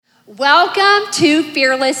Welcome to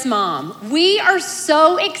Fearless Mom. We are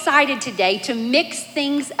so excited today to mix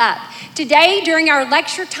things up. Today, during our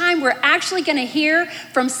lecture time, we're actually going to hear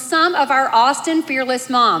from some of our Austin Fearless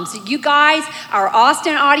Moms. You guys, our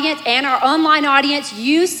Austin audience and our online audience,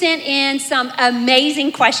 you sent in some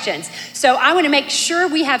amazing questions. So I want to make sure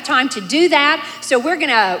we have time to do that. So we're going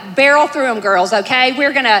to barrel through them, girls, okay?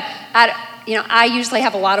 We're going to, I usually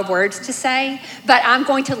have a lot of words to say, but I'm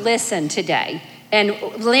going to listen today. And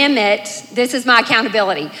this is my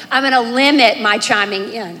accountability. I'm going to limit my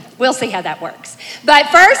chiming in. We'll see how that works. But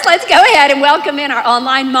first, let's go ahead and welcome in our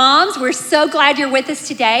online moms. We're so glad you're with us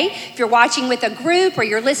today. If you're watching with a group or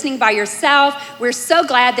you're listening by yourself, we're so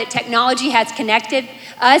glad that technology has connected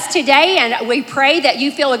us today. And we pray that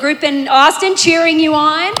you feel a group in Austin cheering you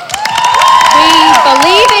on. We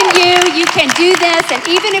believe in you. You can do this. And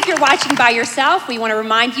even if you're watching by yourself, we want to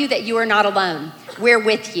remind you that you are not alone. We're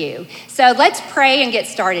with you. So let's pray and get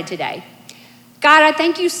started today. God, I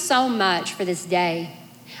thank you so much for this day.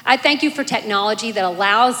 I thank you for technology that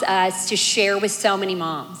allows us to share with so many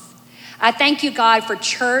moms. I thank you, God, for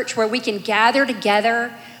church where we can gather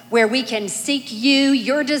together, where we can seek you,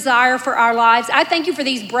 your desire for our lives. I thank you for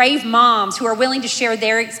these brave moms who are willing to share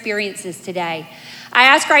their experiences today. I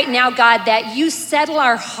ask right now, God, that you settle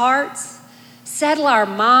our hearts, settle our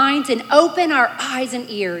minds, and open our eyes and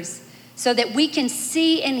ears so that we can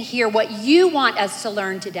see and hear what you want us to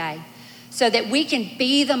learn today, so that we can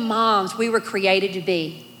be the moms we were created to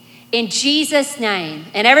be. In Jesus' name.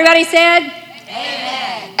 And everybody said?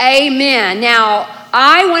 Amen. Amen. Now,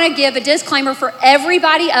 I want to give a disclaimer for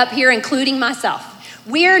everybody up here, including myself.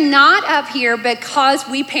 We're not up here because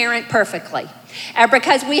we parent perfectly, or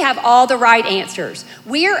because we have all the right answers.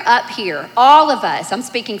 We're up here, all of us. I'm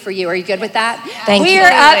speaking for you. Are you good with that? Thank you. We're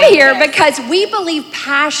up here because we believe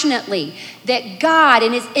passionately that God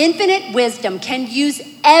in his infinite wisdom can use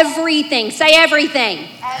everything. Say everything.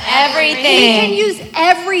 Everything. He can use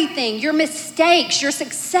everything. Your mistakes, your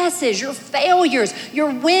successes, your failures, your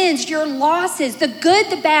wins, your losses, the good,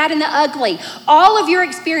 the bad, and the ugly. All of your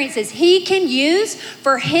experiences he can use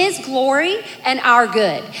for his glory and our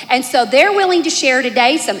good. And so they're willing to share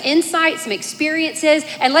today some insights, some experiences.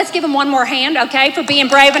 And let's give them one more hand, okay, for being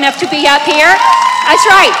brave enough to be up here. That's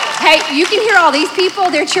right. Hey, you can hear all these people.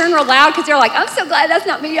 They're cheering real loud because they're like, I'm so glad that's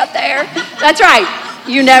not me up there. That's right.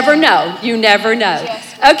 You never know. You never know.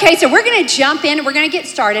 Okay, so we're going to jump in and we're going to get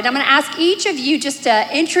started. I'm going to ask each of you just to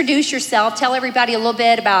introduce yourself, tell everybody a little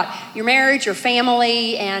bit about your marriage, your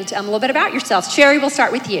family, and a little bit about yourselves. Sherry, we'll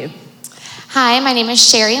start with you. Hi, my name is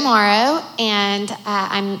Sherry Morrow, and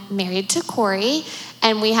I'm married to Corey,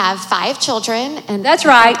 and we have 5 children. And that's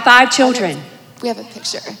right, 5 children. We have a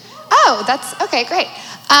picture. Oh, that's okay, great.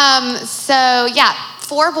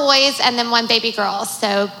 4 boys and then 1 baby girl.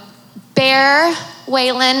 So Bear,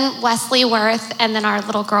 Waylon, Wesley Worth, and then our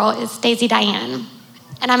little girl is Daisy Diane.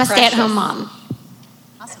 And I'm a stay-at-home mom.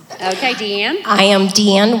 Awesome. Okay, Deanne. I am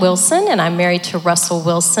Deanne Wilson, and I'm married to Russell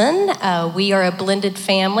Wilson. We are a blended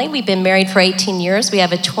family. We've been married for 18 years. We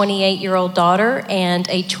have a 28-year-old daughter and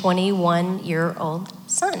a 21-year-old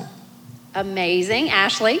son. Amazing.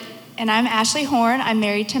 Ashley. And I'm Ashley Horn. I'm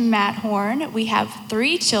married to Matt Horn. We have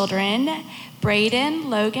 3 children, Braden,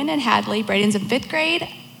 Logan, and Hadley. Braden's in 5th grade,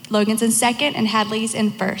 Logan's in 2nd, and Hadley's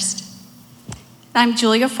in 1st. I'm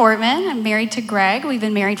Julia Fortman. I'm married to Greg. We've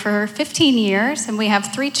been married for 15 years, and we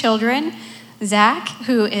have 3 children. Zach,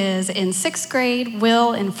 who is in 6th grade,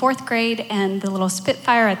 Will in 4th grade, and the little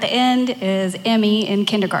Spitfire at the end is Emmy in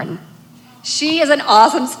kindergarten. She is an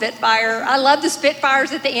awesome Spitfire. I love the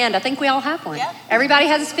Spitfires at the end. I think we all have one. Yep. Everybody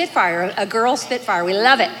has a Spitfire, a girl Spitfire. We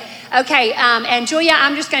love it. Okay, and Julia,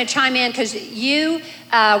 I'm just going to chime in because you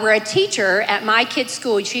were a teacher at my kid's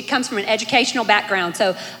school. She comes from an educational background.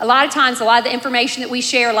 So a lot of times, a lot of the information that we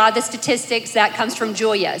share, a lot of the statistics, that comes from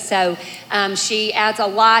Julia. So she adds a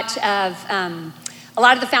lot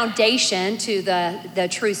of the foundation to the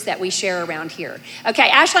truths that we share around here. Okay,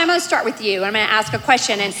 Ashley, I'm going to start with you. I'm going to ask a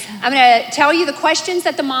question, and I'm going to tell you the questions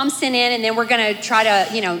that the moms sent in, and then we're going to try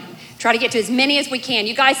to get to as many as we can.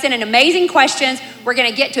 You guys sent in amazing questions. We're going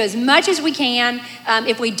to get to as much as we can.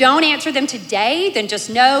 If we don't answer them today, then just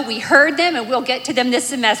know we heard them, and we'll get to them this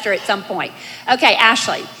semester at some point. Okay,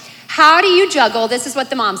 Ashley, how do you juggle? This is what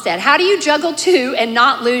the mom said. How do you juggle 2 and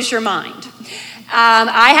not lose your mind?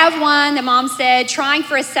 I have one, the mom said, trying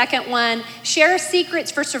for a second one. Share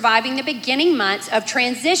secrets for surviving the beginning months of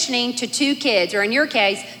transitioning to 2 kids, or in your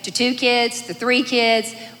case, to 2 kids, to 3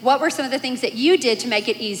 kids. What were some of the things that you did to make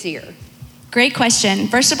it easier? Great question.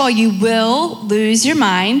 First of all, you will lose your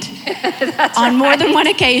mind on more than one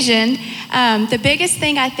occasion. The biggest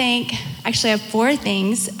thing I think, actually I have 4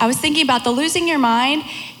 things. I was thinking about the losing your mind.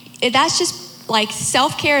 that's just like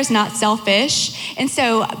self-care is not selfish. And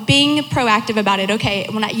so being proactive about it, okay,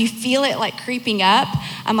 when you feel it like creeping up,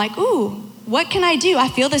 I'm like, ooh, what can I do? I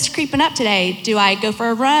feel this creeping up today. Do I go for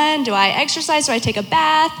a run? Do I exercise? Do I take a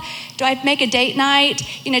bath? Do I make a date night?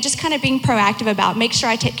 Just kind of being proactive about make sure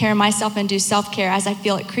I take care of myself and do self-care as I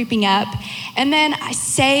feel it creeping up. And then I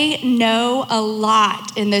say no a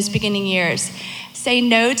lot in those beginning years. Say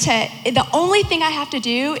no to, the only thing I have to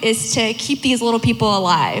do is to keep these little people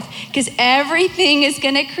alive, because everything is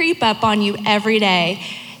gonna creep up on you every day.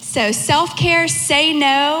 So self-care, say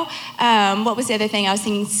no. What was the other thing I was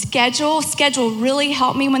thinking? Schedule. Schedule really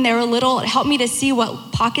helped me when they were little. It helped me to see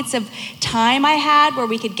what pockets of time I had where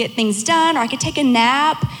we could get things done, or I could take a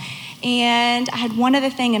nap. And I had one other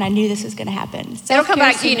thing, and I knew this was going to happen. It'll come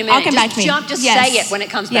back to you in a minute. I'll come back to me. Just say it when it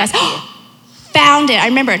comes back to you. Found it. I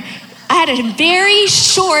remembered. I had a very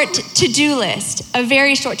short to-do list,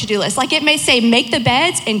 Like it may say, make the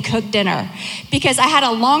beds and cook dinner, because I had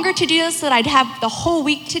a longer to-do list that I'd have the whole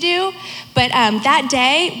week to do. But that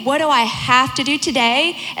day, what do I have to do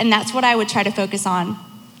today? And that's what I would try to focus on.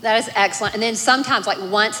 That is excellent. And then sometimes, like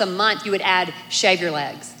once a month, you would add shave your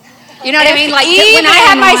legs. You know what I mean? Like when I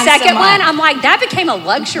had my second one, I'm like, that became a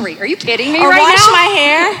luxury. Are you kidding me right now? Or wash my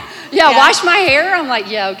hair. Yeah, wash my hair. I'm like,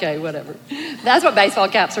 yeah, okay, whatever. That's what baseball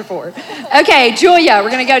caps are for. Okay, Julia, we're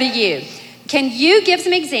going to go to you. Can you give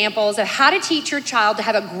some examples of how to teach your child to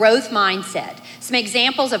have a growth mindset? Some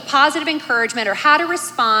examples of positive encouragement, or how to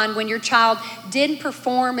respond when your child didn't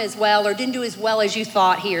perform as well or didn't do as well as you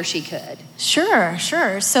thought he or she could? Sure.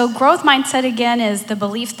 So growth mindset, again, is the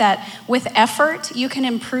belief that with effort, you can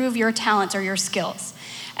improve your talents or your skills.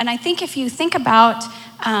 And I think if you think about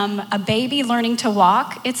a baby learning to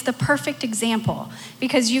walk, it's the perfect example,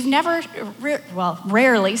 because you've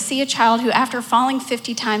rarely see a child who, after falling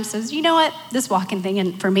 50 times, says, you know what, this walking thing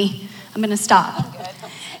isn't for me. I'm going to stop.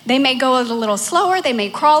 They may go a little slower, they may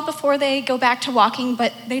crawl before they go back to walking,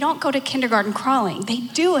 but they don't go to kindergarten crawling. They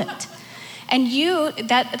do it. And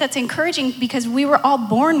that's encouraging, because we were all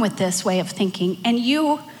born with this way of thinking, and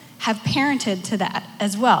you have parented to that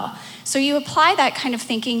as well. So you apply that kind of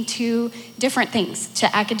thinking to different things,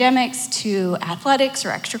 to academics, to athletics or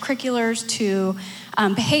extracurriculars, to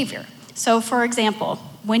behavior. So for example,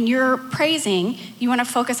 when you're praising, you want to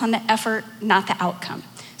focus on the effort, not the outcome.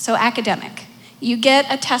 So academic, you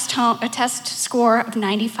get a test score of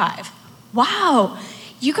 95. Wow,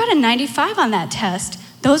 you got a 95 on that test.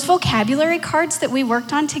 Those vocabulary cards that we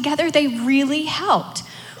worked on together, they really helped.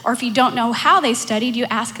 Or if you don't know how they studied, you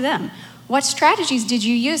ask them, what strategies did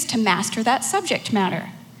you use to master that subject matter?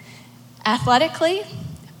 Athletically,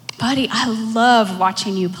 buddy, I love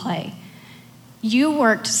watching you play. You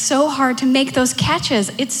worked so hard to make those catches.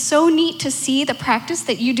 It's so neat to see the practice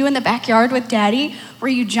that you do in the backyard with Daddy, where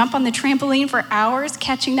you jump on the trampoline for hours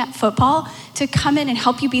catching that football, to come in and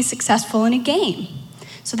help you be successful in a game.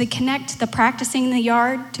 So they connect the practicing in the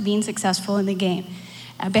yard to being successful in the game.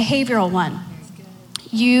 A behavioral one.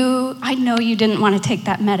 I know you didn't want to take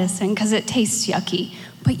that medicine because it tastes yucky,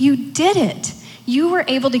 but you did it. You were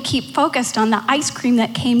able to keep focused on the ice cream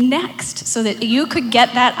that came next so that you could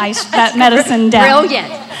get that medicine down.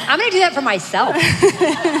 Brilliant. I'm going to do that for myself.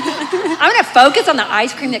 I'm going to focus on the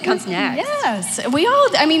ice cream that comes next. Yes. We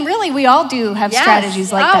all do have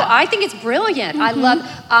strategies like that. I think it's brilliant.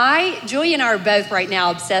 Mm-hmm. Julia and I are both right now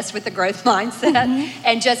obsessed with the growth mindset,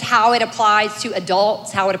 and just how it applies to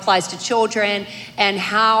adults, how it applies to children, and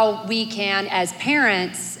how we can, as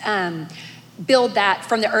parents, build that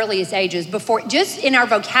from the earliest ages, before, just in our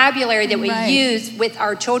vocabulary that we use with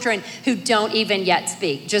our children who don't even yet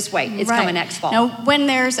speak. Just wait, it's coming next fall. Now, when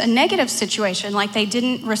there's a negative situation, like they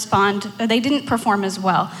didn't perform as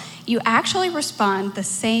well, you actually respond the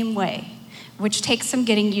same way, which takes some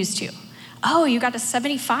getting used to. Oh, you got a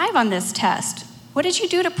 75 on this test. What did you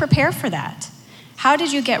do to prepare for that? How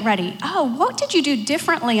did you get ready? Oh, what did you do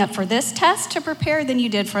differently for this test to prepare than you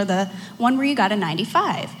did for the one where you got a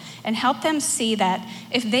 95? And help them see that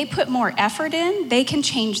if they put more effort in, they can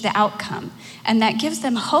change the outcome. And that gives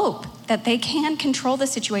them hope that they can control the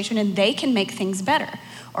situation and they can make things better.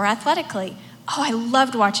 Or athletically, oh, I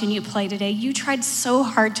loved watching you play today. You tried so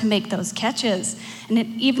hard to make those catches. And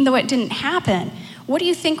even though it didn't happen, what do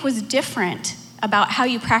you think was different about how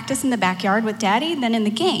you practice in the backyard with Daddy than in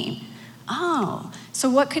the game? Oh,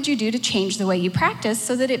 so what could you do to change the way you practice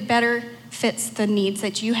so that it better fits the needs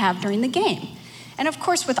that you have during the game? And of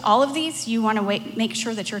course, with all of these, you want to make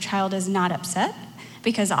sure that your child is not upset,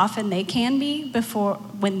 because often they can be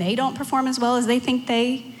when they don't perform as well as they think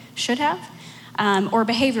they should have. Or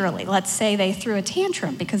behaviorally, let's say they threw a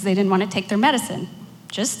tantrum because they didn't want to take their medicine.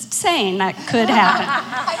 Just saying, that could happen.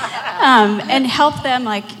 And help them,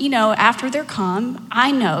 after they're calm,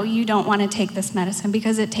 I know you don't want to take this medicine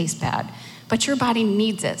because it tastes bad, but your body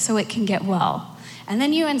needs it so it can get well. And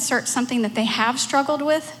then you insert something that they have struggled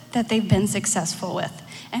with, that they've been successful with,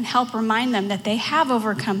 and help remind them that they have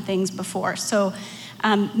overcome things before. So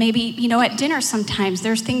maybe, at dinner sometimes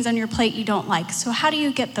there's things on your plate you don't like. So how do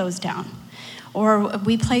you get those down? Or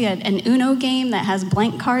we play an Uno game that has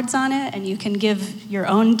blank cards on it, and you can give your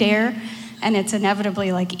own dare, and it's inevitably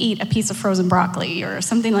eat a piece of frozen broccoli or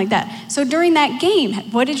something like that. So during that game,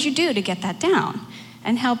 what did you do to get that down?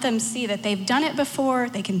 And help them see that they've done it before,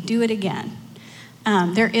 they can do it again.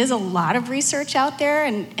 There is a lot of research out there,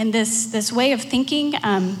 and this way of thinking,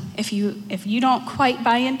 if you don't quite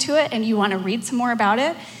buy into it and you want to read some more about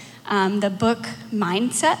it, the book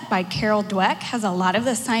Mindset by Carol Dweck has a lot of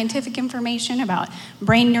the scientific information about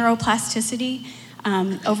brain neuroplasticity.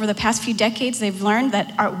 Over the past few decades, they've learned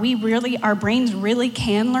that our brains really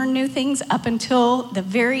can learn new things up until the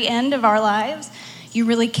very end of our lives. You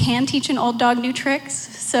really can teach an old dog new tricks.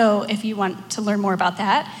 So if you want to learn more about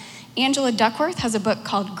that, Angela Duckworth has a book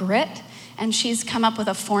called Grit, and she's come up with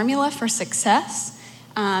a formula for success.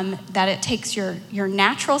 That it takes your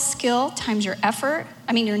natural skill times your effort,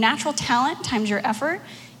 your natural talent times your effort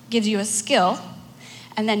gives you a skill,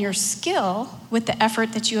 and then your skill with the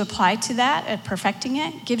effort that you apply to that at perfecting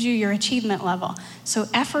it gives you your achievement level. So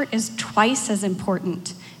effort is twice as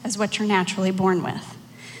important as what you're naturally born with.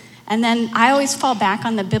 And then I always fall back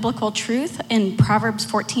on the biblical truth in Proverbs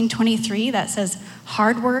 14:23 that says,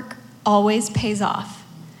 hard work always pays off.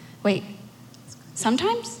 Wait,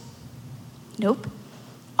 sometimes? Nope.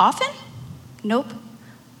 Often? Nope.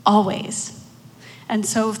 Always. And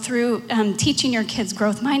so through teaching your kids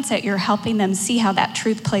growth mindset, you're helping them see how that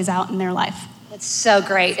truth plays out in their life. That's so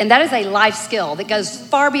great. And that is a life skill that goes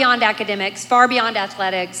far beyond academics, far beyond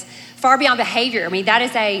athletics, far beyond behavior. That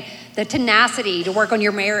is the tenacity to work on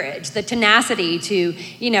your marriage, the tenacity to,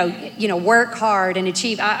 work hard and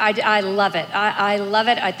achieve. I love it. I love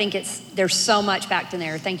it. I think there's so much backed in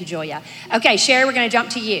there. Thank you, Julia. Okay, Sherry, we're going to jump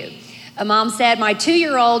to you. A mom said, my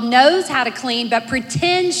 2-year-old knows how to clean, but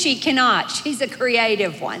pretends she cannot. She's a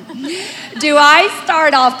creative one. Do I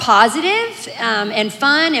start off positive and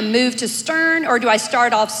fun and move to stern, or do I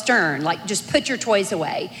start off stern, just put your toys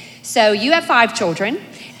away? So you have 5 children,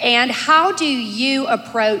 and how do you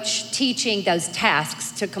approach teaching those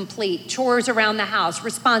tasks to complete, chores around the house,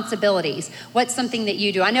 responsibilities? What's something that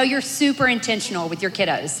you do? I know you're super intentional with your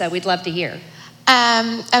kiddos, so we'd love to hear.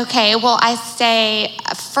 Okay, well, I say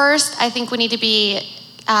first, I think we need to be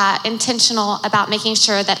intentional about making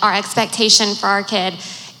sure that our expectation for our kid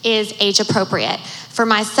is age appropriate. For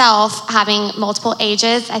myself, having multiple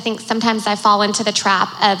ages, I think sometimes I fall into the trap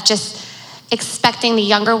of just expecting the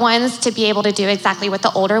younger ones to be able to do exactly what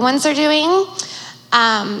the older ones are doing.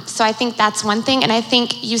 So I think that's one thing. And I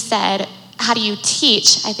think you said, how do you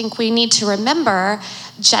teach? I think we need to remember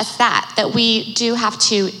just that we do have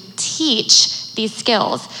to teach these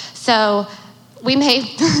skills. So we may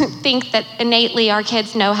think that innately our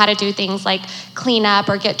kids know how to do things like clean up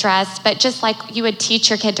or get dressed, but just like you would teach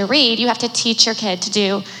your kid to read, you have to teach your kid to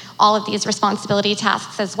do all of these responsibility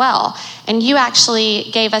tasks as well. And you actually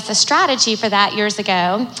gave us a strategy for that years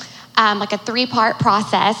ago, like a 3-part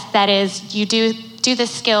process. That is, you do the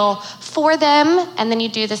skill for them, and then you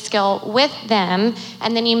do the skill with them,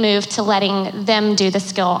 and then you move to letting them do the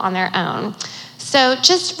skill on their own. So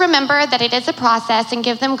just remember that it is a process and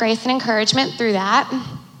give them grace and encouragement through that.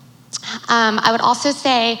 I would also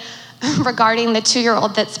say regarding the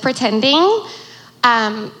 2-year-old that's pretending,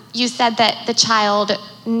 you said that the child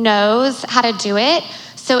knows how to do it.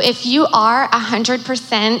 So if you are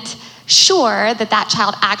 100% sure that that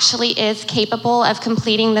child actually is capable of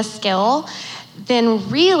completing the skill, then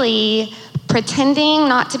really pretending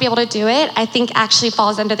not to be able to do it, I think actually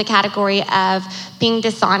falls under the category of being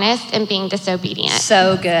dishonest and being disobedient.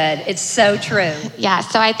 So good. It's so true. Yeah,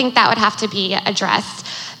 so I think that would have to be addressed.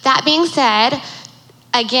 That being said,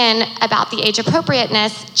 again, about the age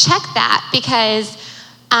appropriateness, check that, because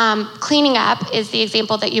cleaning up is the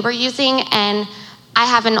example that you were using, and I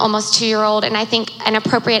have an almost 2-year-old, and I think an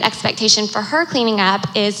appropriate expectation for her cleaning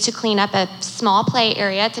up is to clean up a small play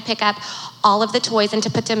area, to pick up all of the toys and to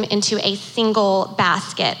put them into a single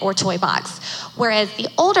basket or toy box. Whereas the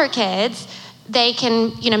older kids, they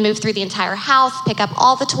can, move through the entire house, pick up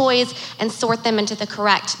all the toys, and sort them into the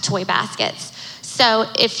correct toy baskets. So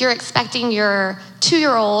if you're expecting your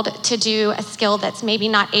 2-year-old to do a skill that's maybe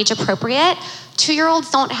not age appropriate, 2-year-olds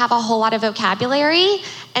don't have a whole lot of vocabulary.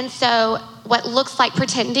 And so what looks like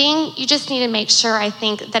pretending, you just need to make sure, I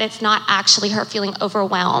think, that it's not actually her feeling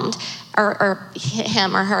overwhelmed, or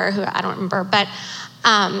him or her, who I don't remember. But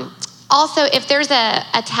Also, if there's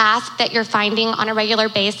a task that you're finding on a regular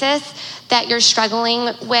basis that you're struggling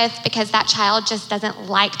with because that child just doesn't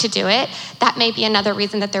like to do it, that may be another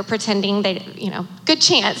reason that they're pretending good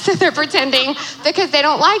chance that they're pretending because they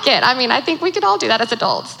don't like it. I mean, I think we could all do that as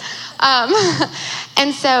adults.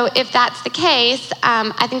 And so if that's the case,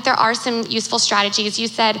 I think there are some useful strategies. You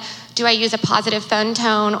said, do I use a positive fun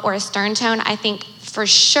tone or a stern tone? I think for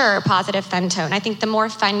sure positive fun tone. I think the more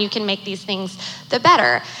fun you can make these things, the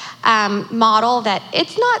better. Model that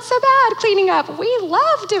it's not so bad cleaning up. We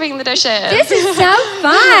love doing the dishes. This is so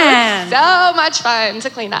fun. So much fun to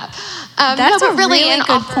clean up. That's a really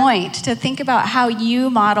good point, to think about how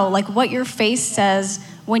you model, like what your face says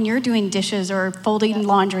when you're doing dishes or folding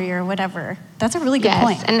laundry or whatever. That's a really good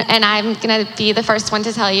point. And I'm going to be the first one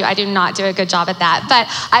to tell you I do not do a good job at that. But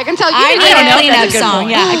I can tell you I do. did a cleanup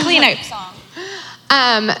song. Yeah, a cleanup song.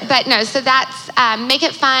 But no, so that's make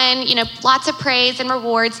it fun, lots of praise and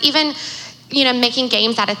rewards, even, making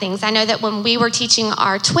games out of things. I know that when we were teaching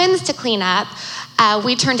our twins to clean up,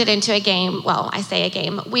 we turned it into a game. Well, I say a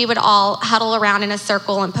game. We would all huddle around in a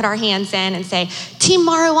circle and put our hands in and say, Team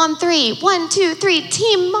Morrow on 3, 1, 2, 3,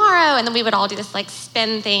 Team Morrow. And then we would all do this like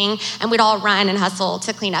spin thing and we'd all run and hustle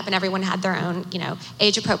to clean up, and everyone had their own,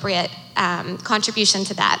 age appropriate contribution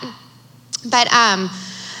to that. But,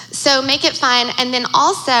 so make it fun. And then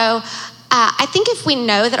also, I think if we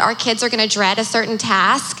know that our kids are going to dread a certain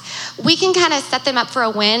task, we can kind of set them up for a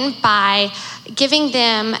win by giving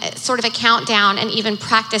them sort of a countdown and even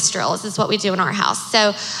practice drills is what we do in our house. So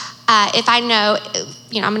if I know,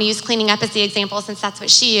 I'm going to use cleaning up as the example since that's what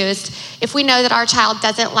she used. If we know that our child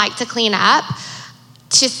doesn't like to clean up,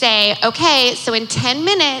 to say, okay, so in 10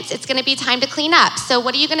 minutes, it's going to be time to clean up. So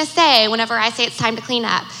what are you going to say whenever I say it's time to clean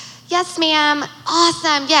up? Yes, ma'am.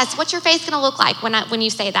 Awesome. Yes. What's your face going to look like when you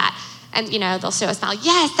say that? And, they'll show a smile.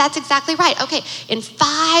 Yes, that's exactly right. Okay, in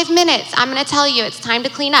 5 minutes, I'm going to tell you it's time to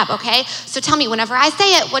clean up, okay? So tell me, whenever I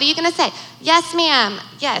say it, what are you going to say? Yes, ma'am.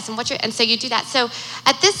 Yes, and so you do that. So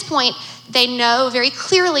at this point, they know very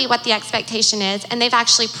clearly what the expectation is, and they've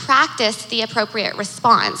actually practiced the appropriate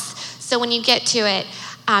response. So when you get to it,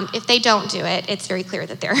 if they don't do it, it's very clear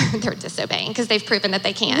that they're disobeying because they've proven that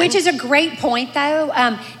they can. Which is a great point,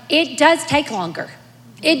 though. It does take longer.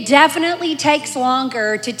 It definitely takes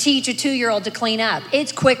longer to teach a 2-year-old to clean up.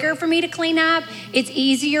 It's quicker for me to clean up. It's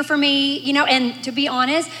easier for me, and to be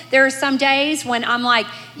honest, there are some days when I'm like,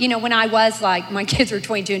 when I was like, my kids were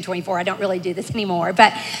 22 and 24, I don't really do this anymore.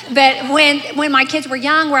 But when my kids were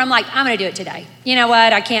young, where I'm like, I'm going to do it today. You know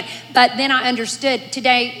what, I can't. But then I understood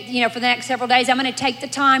today, for the next several days, I'm going to take the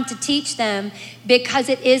time to teach them because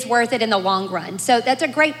it is worth it in the long run. So that's a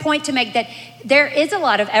great point to make, that there is a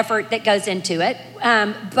lot of effort that goes into it,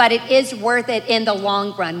 but it is worth it in the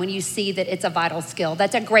long run when you see that it's a vital skill.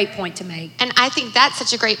 That's a great point to make. And I think that's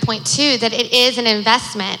such a great point too, that it is an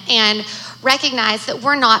investment, and recognize that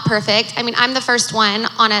we're not perfect. I mean, I'm the first one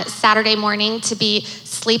on a Saturday morning to be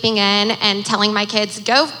sleeping in and telling my kids,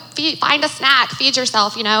 go find a snack, feed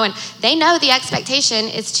yourself, and they know the expectation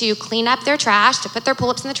is to clean up their trash, to put their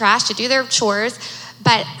pull-ups in the trash, to do their chores.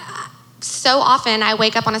 But so often I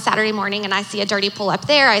wake up on a Saturday morning and I see a dirty pull-up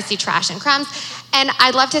there, I see trash and crumbs. And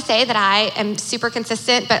I'd love to say that I am super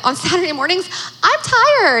consistent, but on Saturday mornings, I'm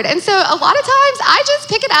tired. And so a lot of times I just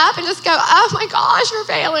pick it up and just go, oh my gosh, you're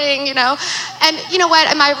failing, And you know what,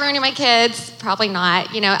 am I ruining my kids? Probably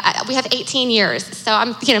not. We have 18 years. So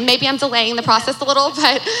I'm, maybe I'm delaying the process a little,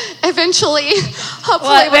 but eventually,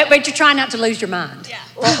 hopefully. Well, but you're trying not to lose your mind. Yeah.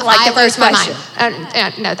 Like the first question.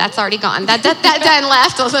 No, that's already gone. That done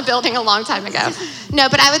left the building a long time ago. No,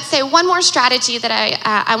 but I would say one more strategy that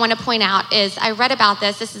I want to point out is, I read about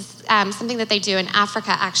this. This is something that they do in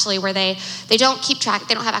Africa, actually, where they don't keep track.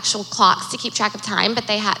 They don't have actual clocks to keep track of time, but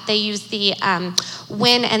they use the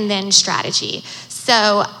when and then strategy.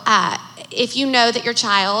 So if you know that your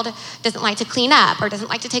child doesn't like to clean up, or doesn't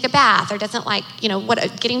like to take a bath, or doesn't like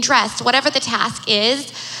getting dressed, whatever the task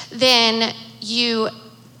is, then you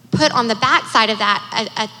put on the back side of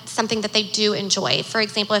that something that they do enjoy. For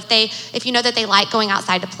example, if you know that they like going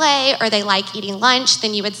outside to play, or they like eating lunch,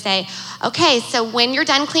 then you would say, okay, so when you're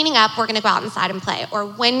done cleaning up, we're gonna go out inside and play. Or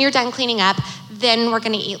when you're done cleaning up, then we're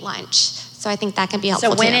gonna eat lunch. So I think that can be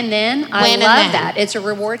helpful too. So when and then, I love that. It's a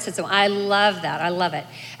reward system. I love that, I love it.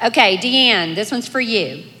 Okay, Deanne, this one's for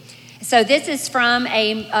you. So this is from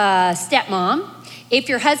a stepmom. If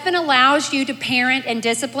your husband allows you to parent and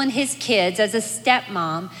discipline his kids as a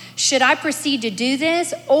stepmom, should I proceed to do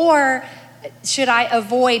this, or should I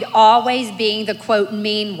avoid always being the, quote,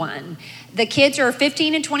 mean one? The kids are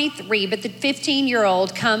 15 and 23, but the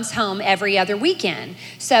 15-year-old comes home every other weekend.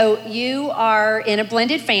 So you are in a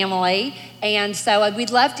blended family, And so we'd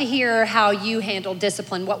love to hear how you handle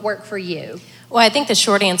discipline. What worked for you? Well, I think the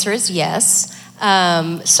short answer is yes.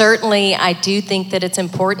 Certainly, I do think that it's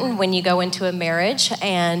important when you go into a marriage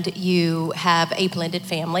and you have a blended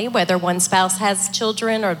family, whether one spouse has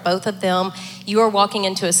children or both of them, you are walking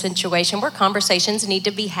into a situation where conversations need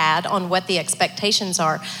to be had on what the expectations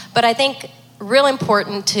are. But I think real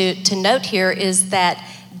important to note here is that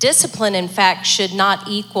discipline, in fact, should not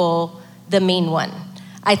equal the mean one.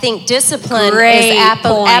 I think discipline is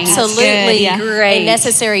absolutely a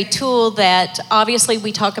necessary tool that obviously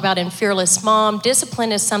we talk about in Fearless Mom.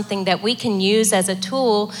 Discipline is something that we can use as a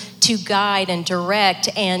tool to guide and direct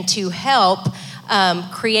and to help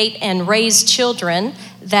create and raise children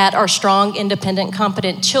that are strong, independent,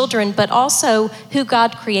 competent children, but also who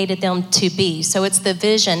God created them to be. So it's the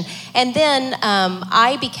vision. And then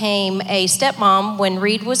I became a stepmom when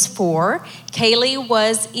Reed was 4, Kaylee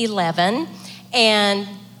was 11, and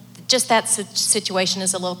just that situation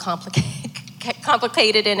is a little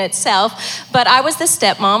complicated in itself. But I was the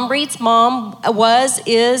stepmom. Reed's mom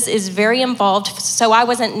is very involved, so I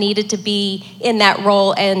wasn't needed to be in that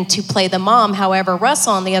role and to play the mom. However,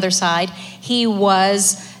 Russell on the other side, he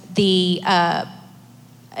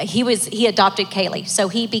adopted Kaylee, so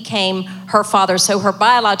he became her father. So her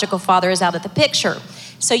biological father is out of the picture.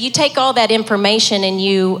 So you take all that information and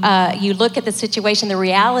you look at the situation. The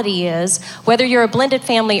reality is, whether you're a blended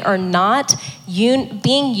family or not,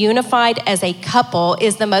 being unified as a couple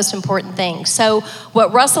is the most important thing. So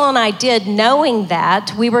what Russell and I did, knowing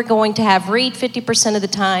that we were going to have Reed 50% of the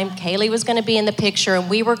time, Kaylee was going to be in the picture, and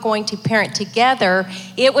we were going to parent together,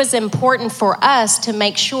 it was important for us to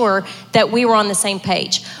make sure that we were on the same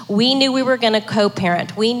page. We knew we were going to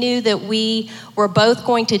co-parent. We knew that we were both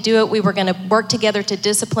going to do it. We were going to work together to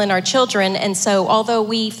discipline our children. And so although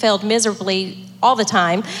we failed miserably all the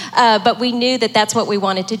time, but we knew that that's what we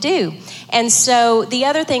wanted to do. And so the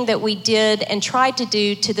other thing that we did and tried to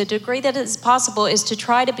do to the degree that is possible is to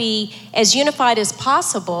try to be as unified as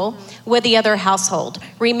possible with the other household,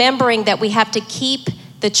 remembering that we have to keep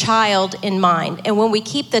the child in mind. And when we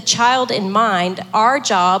keep the child in mind, our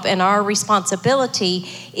job and our responsibility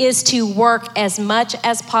is to work as much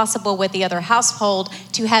as possible with the other household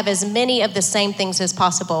to have as many of the same things as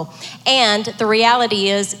possible. And the reality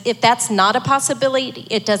is, if that's not a possibility,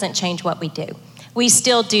 it doesn't change what we do. We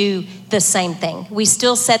still do the same thing. We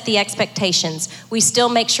still set the expectations. We still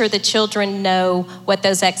make sure the children know what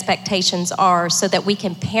those expectations are so that we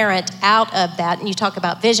can parent out of that. And you talk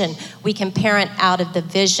about vision. We can parent out of the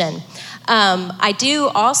vision. I do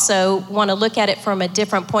also want to look at it from a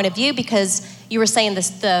different point of view, because you were saying this,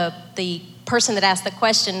 the person that asked the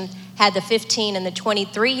question had the 15 and the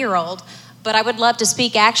 23-year-old. But I would love to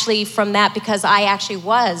speak actually from that, because I actually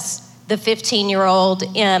was the 15-year-old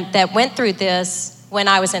that went through this when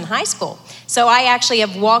I was in high school. So I actually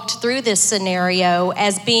have walked through this scenario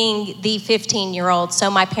as being the 15-year-old.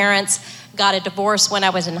 So my parents got a divorce when I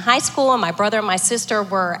was in high school, and my brother and my sister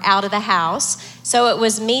were out of the house. So it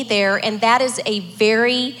was me there, and that is a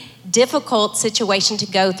very difficult situation to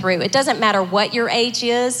go through. It doesn't matter what your age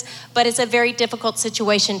is, but it's a very difficult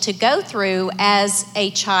situation to go through as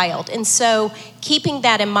a child. And so keeping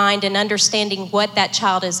that in mind and understanding what that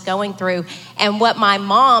child is going through, and what my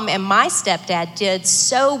mom and my stepdad did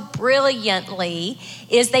so brilliantly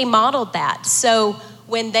is they modeled that. So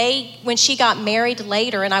when she got married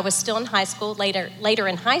later, and I was still in high school, later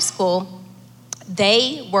in high school,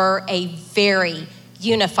 they were a very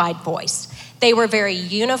unified voice. They were very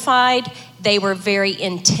unified. They were very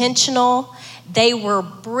intentional. They were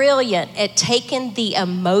brilliant at taking the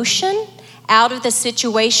emotion out of the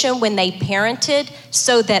situation when they parented,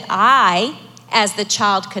 so that I, as the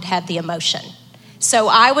child, could have the emotion. So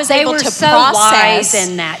I was able to process. They were so wise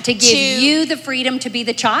in that, to give you the freedom to be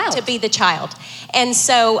the child. To be the child. And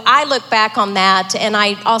so I look back on that, and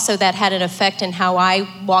that had an effect in how I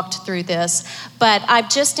walked through this. But I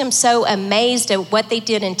just am so amazed at what they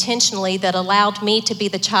did intentionally that allowed me to be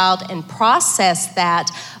the child and process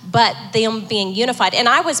that, but them being unified. And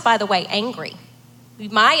I was, by the way, angry.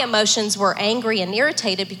 My emotions were angry and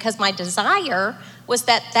irritated, because my desire was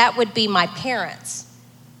that would be my parents.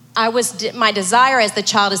 My desire as the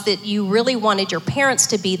child is that you really wanted your parents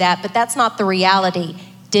to be that, but that's not the reality.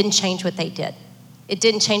 Didn't change what they did. It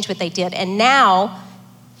didn't change what they did. And now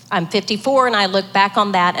I'm 54, and I look back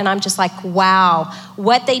on that, and I'm just like, wow,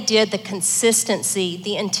 what they did, the consistency,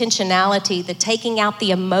 the intentionality, the taking out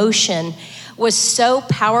the emotion was so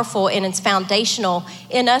powerful, and it's foundational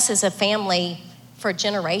in us as a family for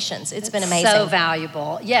generations. It's been amazing. So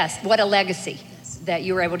valuable. Yes, what a legacy that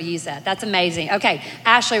you were able to use that. That's amazing. Okay,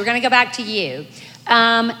 Ashley, we're going to go back to you.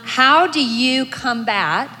 How do you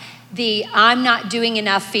combat the I'm not doing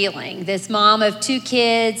enough feeling. This mom of 2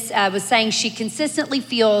 kids was saying she consistently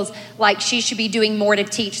feels like she should be doing more to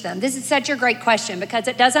teach them. This is such a great question because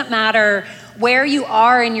it doesn't matter where you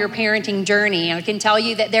are in your parenting journey. I can tell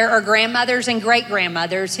you that there are grandmothers and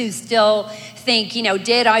great-grandmothers who still think,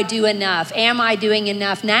 did I do enough? Am I doing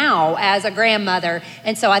enough now as a grandmother?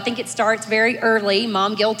 And so I think it starts very early.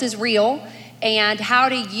 Mom guilt is real. And how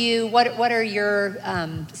do you, what are your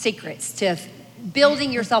secrets to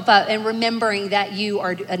building yourself up and remembering that you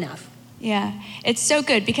are enough? Yeah, it's so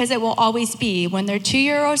good because it will always be. When they're 2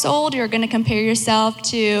 years old, you're going to compare yourself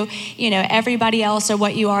to, everybody else or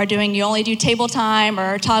what you are doing. You only do table time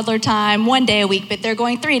or toddler time 1 day a week, but they're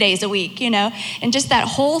going 3 days a week, And just that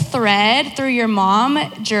whole thread through your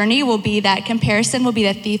mom journey will be that comparison will be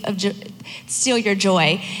the thief of steal your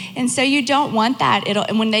joy. And so you don't want that.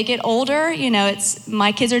 And when they get older, it's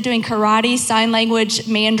my kids are doing karate, sign language,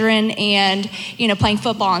 Mandarin, and, playing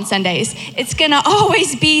football on Sundays. It's going to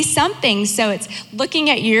always be something. So it's looking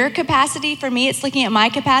at your capacity. For me, it's looking at my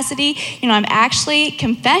capacity. I'm actually,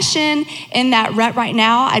 confession, in that rut right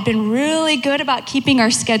now. I've been really good about keeping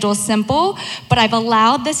our schedule simple, but I've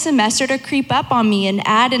allowed this semester to creep up on me and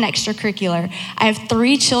add an extracurricular. I have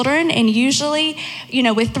 3 children, and usually,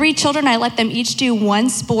 with 3 children, I let them each do one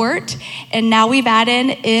sport, and now we've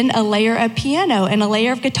added in a layer of piano and a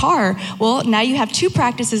layer of guitar. Well, now you have 2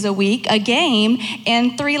 practices a week, a game,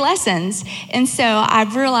 and 3 lessons. And so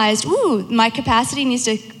I've realized, my capacity needs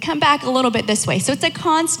to come back a little bit this way. So it's a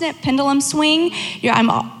constant pendulum swing.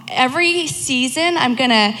 Every season, I'm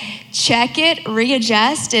gonna check it,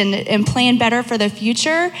 readjust, and plan better for the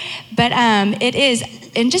future. But it is,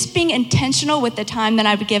 and just being intentional with the time that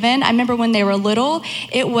I've given. I remember when they were little,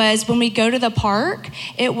 it was when we go to the park,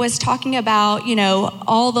 it was talking about,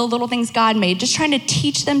 all the little things God made, just trying to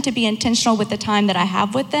teach them to be intentional with the time that I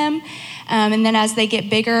have with them. And then as they get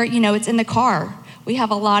bigger, it's in the car. We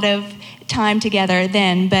have a lot of time together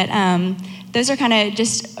then, but those are kind of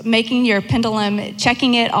just making your pendulum,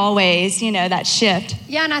 checking it always, that shift.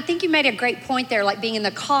 Yeah, and I think you made a great point there, like being in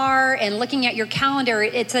the car and looking at your calendar.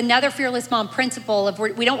 It's another Fearless Mom principle of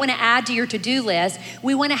we don't want to add to your to-do list.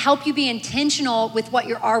 We want to help you be intentional with what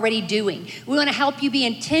you're already doing. We want to help you be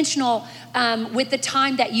intentional with the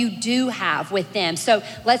time that you do have with them. So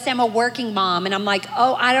let's say I'm a working mom and I'm like,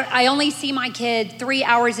 I only see my kid 3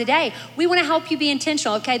 hours a day. We want to help you be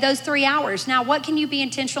intentional. Okay, those 3 hours. Now, what can you be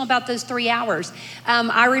intentional about those 3 hours?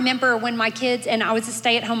 I remember when my kids, and I was a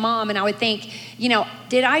stay-at-home mom, and I would think,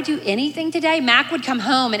 did I do anything today? Mac would come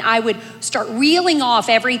home and I would start reeling off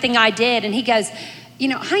everything I did. And he goes,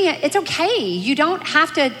 honey, it's okay. You don't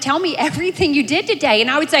have to tell me everything you did today. And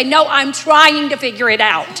I would say, no, I'm trying to figure it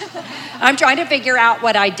out. I'm trying to figure out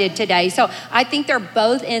what I did today. So I think they're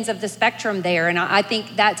both ends of the spectrum there. And I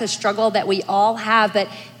think that's a struggle that we all have, but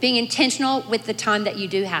being intentional with the time that you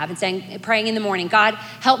do have and praying in the morning, God,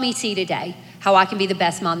 help me see today how I can be the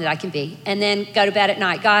best mom that I can be. And then go to bed at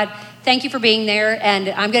night. God, thank you for being there. And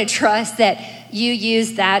I'm going to trust that you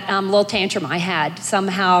used that little tantrum I had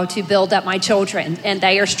somehow to build up my children, and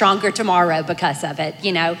they are stronger tomorrow because of it.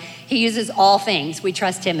 He uses all things. We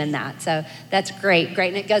trust him in that. So that's great.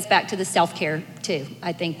 And it goes back to the self-care too,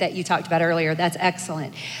 I think, that you talked about earlier. That's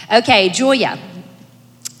excellent. Okay, Julia.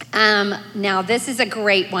 Now this is a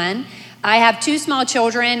great one. I have 2 small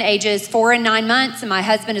children, ages 4 and 9 months, and my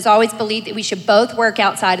husband has always believed that we should both work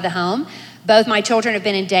outside of the home. Both my children have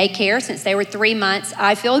been in daycare since they were 3 months.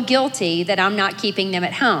 I feel guilty that I'm not keeping them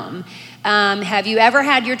at home. Have you ever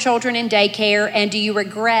had your children in daycare, and do you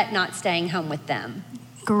regret not staying home with them?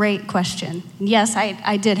 Great question. Yes,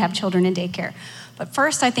 I did have children in daycare. But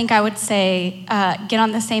first, I think I would say get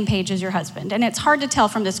on the same page as your husband. And it's hard to tell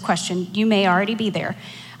from this question. You may already be there.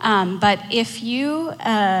 But if you,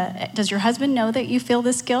 does your husband know that you feel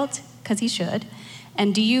this guilt? Because he should.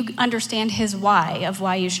 And do you understand his why of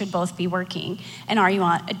why you should both be working? And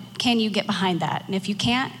can you get behind that? And if you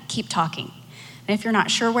can't, keep talking. And if you're not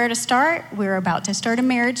sure where to start, we're about to start a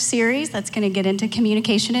marriage series that's going to get into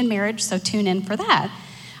communication in marriage, so tune in for that.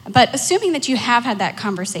 But assuming that you have had that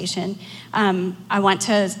conversation, I want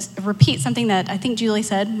to repeat something that I think Julie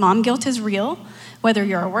said. Mom guilt is real. Whether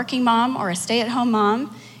you're a working mom or a stay-at-home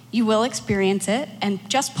mom, you will experience it, and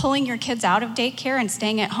just pulling your kids out of daycare and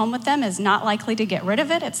staying at home with them is not likely to get rid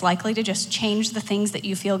of it. It's likely to just change the things that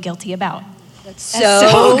you feel guilty about. That's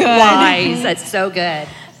so good. Wise. That's so good.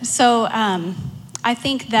 So I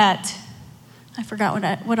think that, I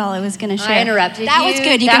forgot what all I was going to share. I interrupted that you. Was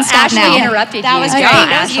good. You can stop now. Ashley interrupted that you. Was great.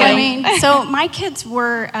 Ashley. So my kids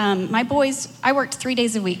were, my boys, I worked 3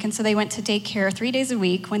 days a week, and so they went to daycare 3 days a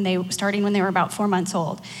week starting when they were about 4 months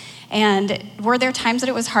old. And were there times that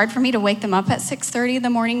it was hard for me to wake them up at 6:30 in the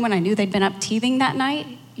morning when I knew they'd been up teething that night?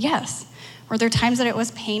 Yes. Were there times that it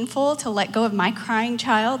was painful to let go of my crying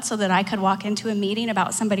child so that I could walk into a meeting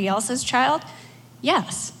about somebody else's child?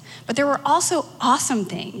 Yes. But there were also awesome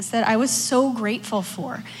things that I was so grateful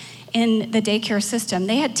for in the daycare system.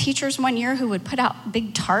 They had teachers one year who would put out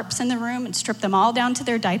big tarps in the room and strip them all down to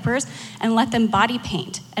their diapers and let them body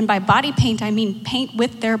paint. And by body paint, I mean paint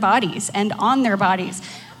with their bodies and on their bodies.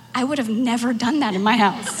 I would have never done that in my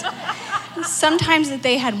house. Sometimes that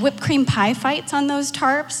they had whipped cream pie fights on those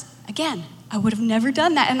tarps. Again, I would have never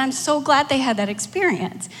done that, and I'm so glad they had that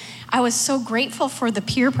experience. I was so grateful for the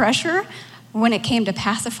peer pressure when it came to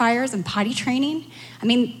pacifiers and potty training. I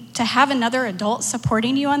mean, to have another adult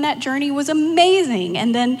supporting you on that journey was amazing.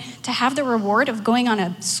 And then to have the reward of going on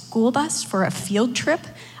a school bus for a field trip,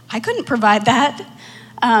 I couldn't provide that,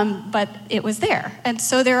 but it was there. And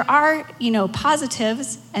so there are,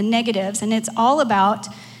 positives and negatives, and it's all about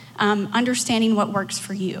understanding what works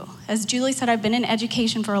for you. As Julie said, I've been in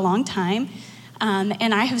education for a long time,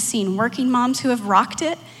 and I have seen working moms who have rocked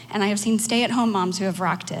it, and I have seen stay-at-home moms who have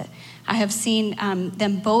rocked it. I have seen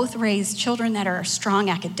them both raise children that are strong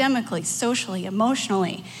academically, socially,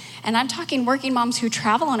 emotionally. And I'm talking working moms who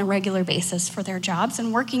travel on a regular basis for their jobs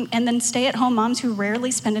and then stay-at-home moms who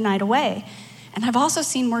rarely spend a night away. And I've also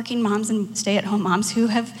seen working moms and stay-at-home moms who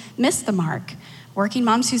have missed the mark. Working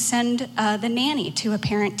moms who send the nanny to a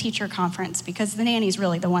parent-teacher conference because the nanny's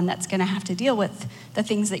really the one that's going to have to deal with the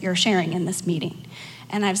things that you're sharing in this meeting.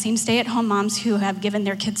 And I've seen stay-at-home moms who have given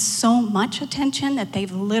their kids so much attention that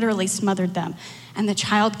they've literally smothered them. And the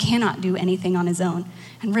child cannot do anything on his own.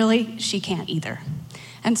 And really, she can't either.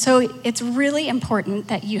 And so it's really important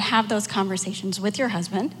that you have those conversations with your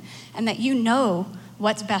husband and that you know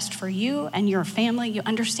what's best for you and your family. You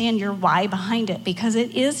understand your why behind it because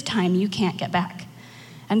it is time you can't get back.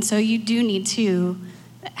 And so you do need to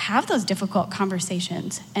have those difficult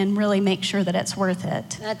conversations and really make sure that it's worth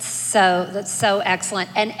it. That's so excellent.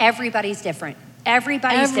 And everybody's different.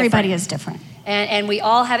 Everybody is different. And we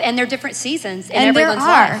all have, and they're different seasons in everyone's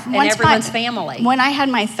life and everyone's family. When I had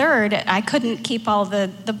my third, I couldn't keep all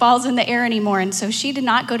the balls in the air anymore, and so she did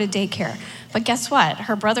not go to daycare. But guess what?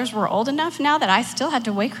 Her brothers were old enough now that I still had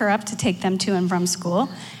to wake her up to take them to and from school,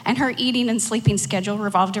 and her eating and sleeping schedule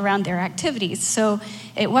revolved around their activities. So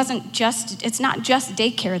it's not just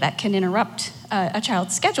daycare that can interrupt a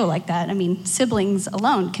child's schedule like that. I mean, siblings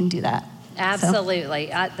alone can do that. Absolutely.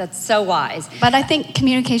 That's so wise. But I think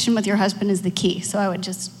communication with your husband is the key, so I would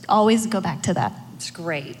just always go back to that. It's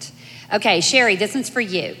great. Okay, Sherry, this one's for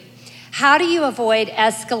you. How do you avoid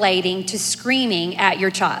escalating to screaming at your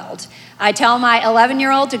child? I tell my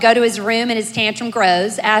 11-year-old to go to his room and his tantrum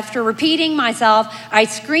grows. After repeating myself, I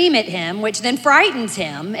scream at him, which then frightens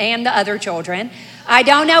him and the other children. I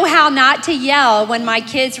don't know how not to yell when my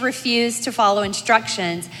kids refuse to follow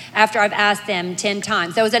instructions after I've asked them 10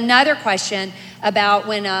 times. There was another question about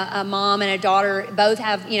when a mom and a daughter both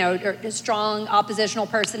have, strong oppositional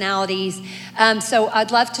personalities. So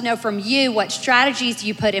I'd love to know from you, what strategies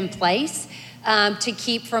you put in place to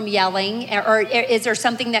keep from yelling, or is there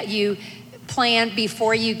something that you plan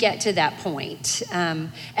before you get to that point?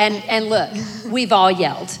 And look, we've all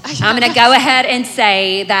yelled. I'm going to go ahead and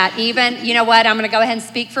say that even, you know what, I'm going to go ahead and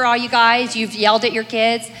speak for all you guys. You've yelled at your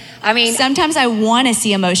kids. I mean, sometimes I want to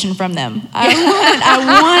see emotion from them.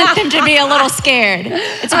 I want them to be a little scared.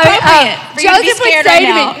 It's appropriate for you to be scared right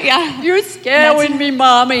now. Yeah. You're scaring me,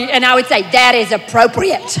 Mommy. And I would say, that is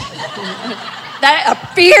appropriate.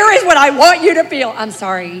 That fear is what I want you to feel. I'm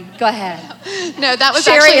sorry. Go ahead. No, that was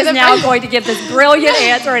Sherry is now going to give this brilliant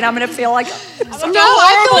answer, and I'm going to feel like I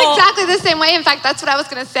feel exactly the same way. In fact, that's what I was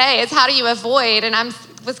going to say. Is how do you avoid? And I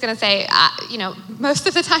was going to say, most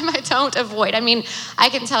of the time I don't avoid. I mean, I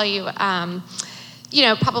can tell you,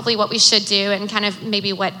 probably what we should do and kind of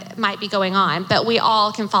maybe what might be going on. But we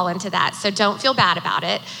all can fall into that, so don't feel bad about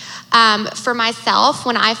it. For myself,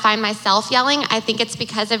 when I find myself yelling, I think it's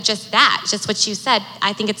because of just what you said.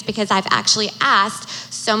 I think it's because I've actually asked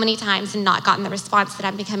so many times and not gotten the response that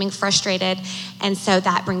I'm becoming frustrated, and so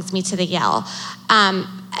that brings me to the yell.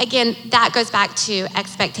 Again, that goes back to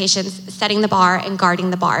expectations, setting the bar and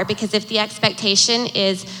guarding the bar, because if the expectation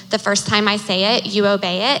is the first time I say it, you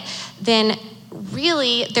obey it, then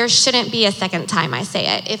really, there shouldn't be a second time I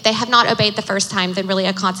say it. If they have not obeyed the first time, then really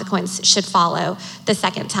a consequence should follow the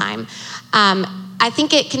second time. I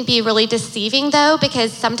think it can be really deceiving, though,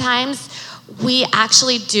 because sometimes we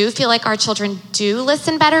actually do feel like our children do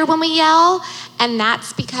listen better when we yell, and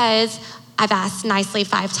that's because I've asked nicely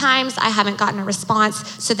 5 times, I haven't gotten a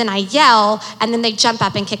response, so then I yell, and then they jump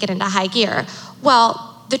up and kick it into high gear.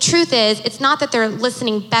 Well, the truth is, it's not that they're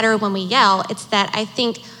listening better when we yell, it's that I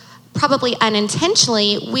think probably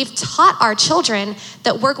unintentionally, we've taught our children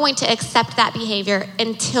that we're going to accept that behavior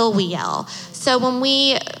until we yell. So when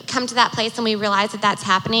we come to that place and we realize that that's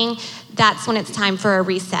happening, that's when it's time for a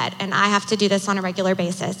reset. And I have to do this on a regular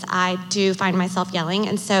basis. I do find myself yelling.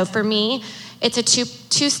 And so for me, it's a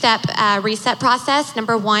two-step reset process.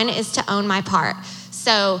 Number one is to own my part.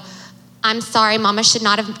 So I'm sorry, Mama should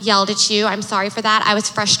not have yelled at you. I'm sorry for that. I was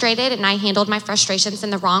frustrated and I handled my frustrations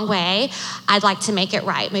in the wrong way. I'd like to make it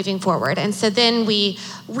right moving forward. And so then we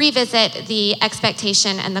revisit the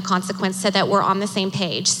expectation and the consequence so that we're on the same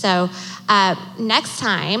page. So next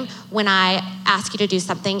time when I ask you to do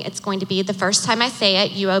something, it's going to be the first time I say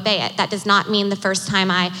it, you obey it. That does not mean the first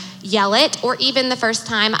time I yell it or even the first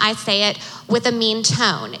time I say it with a mean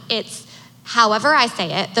tone. It's however I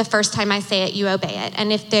say it, the first time I say it, you obey it.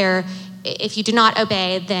 And if you do not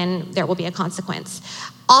obey, then there will be a consequence.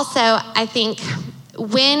 Also, I think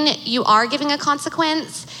when you are giving a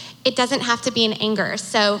consequence, it doesn't have to be in anger.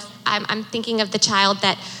 So I'm thinking of the child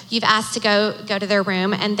that you've asked to go to their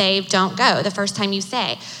room and they don't go the first time you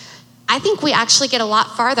say. I think we actually get a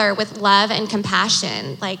lot farther with love and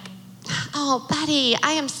compassion. Like, oh, buddy,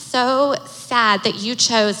 I am so sad that you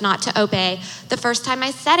chose not to obey the first time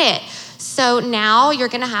I said it. So now you're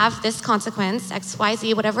going to have this consequence, X, Y,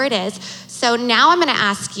 Z, whatever it is. So now I'm going to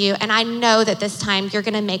ask you, and I know that this time you're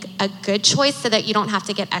going to make a good choice so that you don't have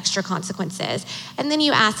to get extra consequences. And then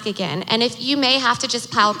you ask again. And if you may have to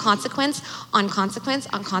just pile consequence on consequence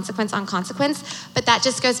on consequence on consequence, but that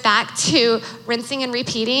just goes back to rinsing and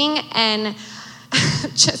repeating and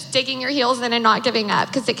just digging your heels in and not giving up,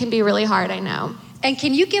 because it can be really hard, I know. And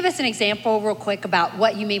can you give us an example real quick about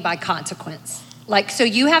what you mean by consequence? Like, so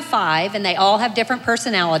you have 5 and they all have different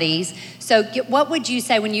personalities. So what would you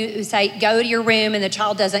say when you say go to your room and the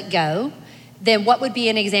child doesn't go? Then what would be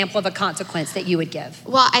an example of a consequence that you would give?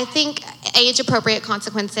 Well, I think age-appropriate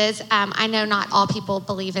consequences. I know not all people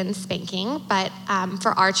believe in spanking, but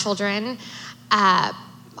for our children,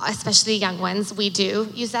 especially the young ones, we do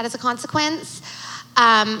use that as a consequence.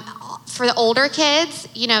 For the older kids,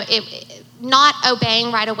 not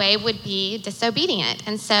obeying right away would be disobedient.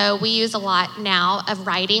 And so we use a lot now of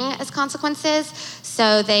writing as consequences.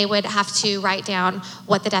 So they would have to write down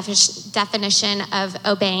what the definition of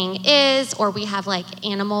obeying is, or we have like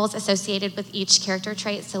animals associated with each character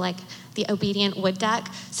trait. So like the obedient wood duck.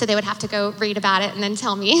 So they would have to go read about it and then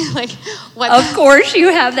tell me like what. Of course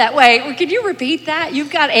you have that. Wait, could you repeat that? You've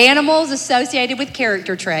got animals associated with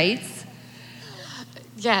character traits.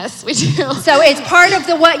 Yes, we do. So it's part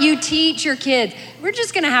of what you teach your kids. We're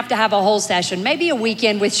just going to have a whole session, maybe a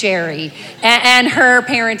weekend with Sherry and her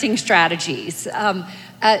parenting strategies.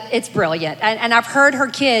 It's brilliant. And I've heard her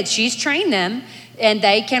kids, she's trained them, and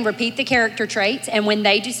they can repeat the character traits. And when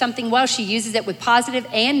they do something well, she uses it with positive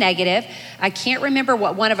and negative. I can't remember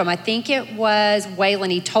what one of them, I think it was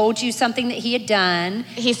Waylon. He told you something that he had done.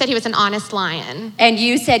 He said he was an honest lion. And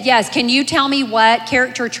you said, yes, can you tell me what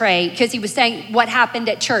character trait? Because he was saying what happened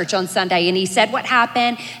at church on Sunday. And he said what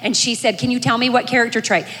happened. And she said, can you tell me what character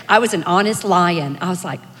trait? I was an honest lion. I was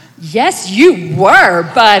like, yes, you were,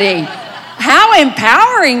 buddy. How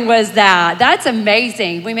empowering was that? That's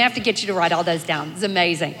amazing. We may have to get you to write all those down. It's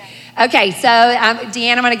amazing. Okay, so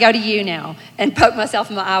Deanna, I'm going to go to you now and poke myself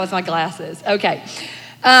in the eye with my glasses. Okay.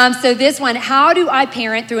 So this one, how do I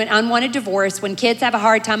parent through an unwanted divorce when kids have a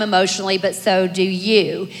hard time emotionally, but so do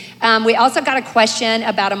you? We also got a question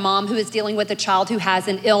about a mom who is dealing with a child who has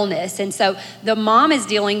an illness. And so the mom is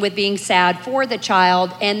dealing with being sad for the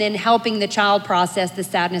child and then helping the child process the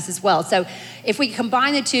sadness as well. So if we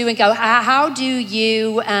combine the two and go, how do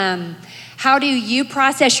you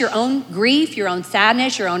process your own grief, your own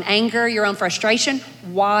sadness, your own anger, your own frustration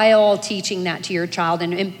while teaching that to your child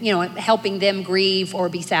and helping them grieve or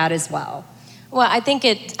be sad as well? Well, I think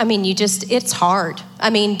it's hard.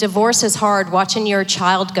 Divorce is hard. Watching your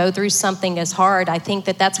child go through something is hard. I think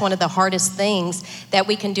that's one of the hardest things that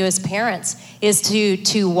we can do as parents is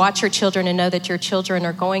to watch your children and know that your children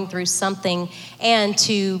are going through something and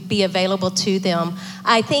to be available to them.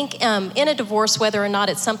 I think in a divorce, whether or not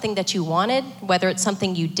it's something that you wanted, whether it's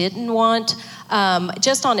something you didn't want,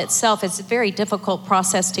 just on itself, it's a very difficult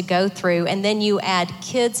process to go through. And then you add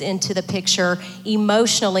kids into the picture.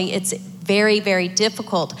 Emotionally, it's very, very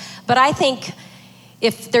difficult. But I think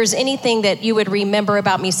if there's anything that you would remember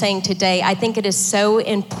about me saying today, I think it is so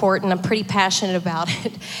important, I'm pretty passionate about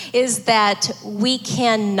it, is that we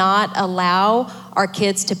cannot allow our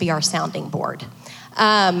kids to be our sounding board.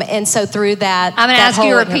 And so through that, I'm going to ask you to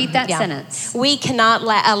whole- repeat that yeah. sentence. We cannot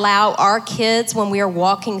allow our kids, when we are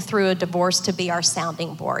walking through a divorce, to be our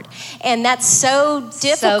sounding board. And that's so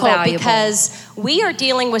difficult valuable. because we are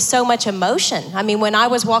dealing with so much emotion. I mean, when I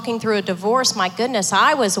was walking through a divorce, my goodness,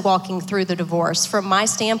 I was walking through the divorce from my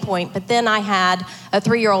standpoint. But then I had a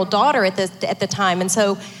 3-year-old daughter at the time. And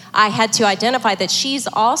so I had to identify that she's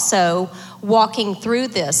also walking through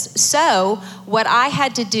this. So what I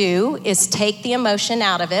had to do is take the emotion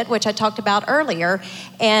out of it, which I talked about earlier,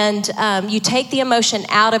 and you take the emotion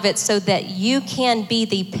out of it so that you can be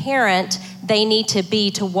the parent they need to be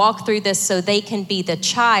to walk through this, so they can be the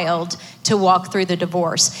child to walk through the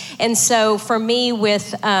divorce. And so for me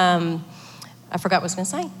with, I forgot what I was going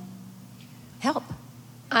to say. Help.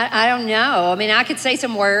 I don't know. I mean, I could say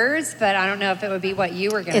some words, but I don't know if it would be what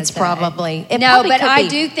you were going to say. It's probably. It no, probably but could I be.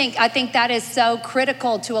 do think, I think that is so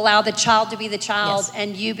critical to allow the child to be the child Yes.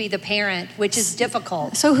 and you be the parent, which is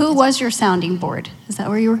difficult. So who was your sounding board? Is that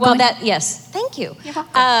where you were Well, going? yes. Thank you. You're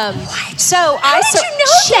welcome. So How did you know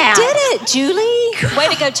she that? did it, Julie.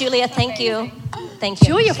 Way to go, Julia. Thank you. Thank you.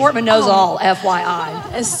 Julia Fortman knows all,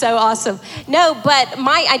 FYI. It's so awesome. No, but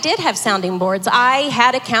I did have sounding boards. I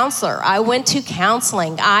had a counselor. I went to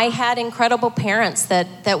counseling. I had incredible parents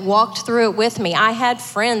that walked through it with me. I had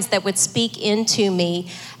friends that would speak into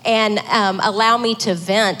me and allow me to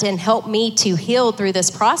vent and help me to heal through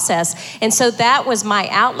this process. And so that was my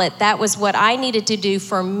outlet. That was what I needed to do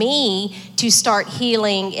for me to start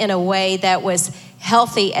healing in a way that was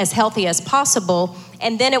healthy as possible.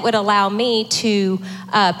 And then it would allow me to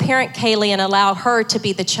parent Kaylee and allow her to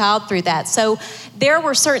be the child through that. So there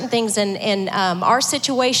were certain things in our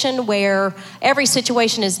situation where every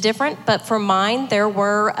situation is different, but for mine, there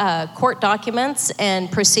were court documents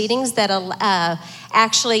and proceedings that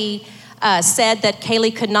actually said that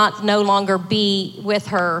Kaylee could no longer be with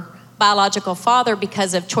her biological father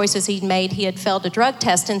because of choices he'd made. He had failed a drug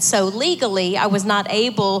test. And so legally, I was not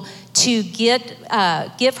able to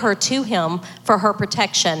give her to him for her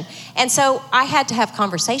protection. And so I had to have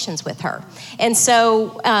conversations with her. And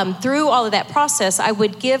so through all of that process, I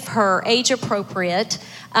would give her age-appropriate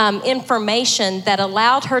information that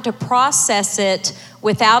allowed her to process it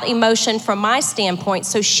without emotion from my standpoint,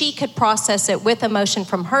 so she could process it with emotion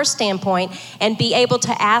from her standpoint and be able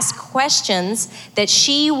to ask questions that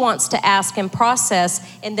she wants to ask and process,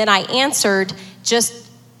 and then I answered just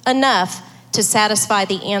enough to satisfy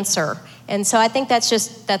the answer. And so I think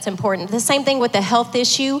that's important. The same thing with the health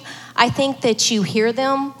issue. I think that you hear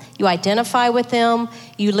them, you identify with them,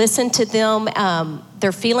 you listen to them.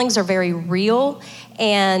 Their feelings are very real,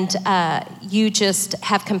 and you just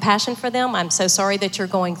have compassion for them. I'm so sorry that you're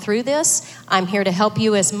going through this. I'm here to help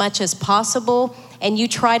you as much as possible. And you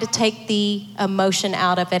try to take the emotion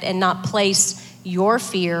out of it and not place your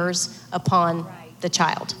fears upon the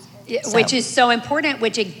child. Which is so important,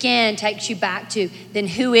 which again takes you back to then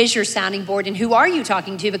who is your sounding board and who are you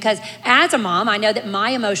talking to? Because as a mom, I know that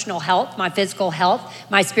my emotional health, my physical health,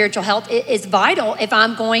 my spiritual health is vital if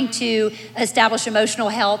I'm going to establish emotional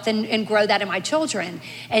health and grow that in my children.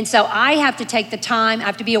 And so I have to take the time, I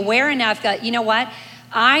have to be aware enough that, you know what?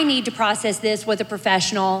 I need to process this with a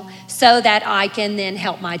professional so that I can then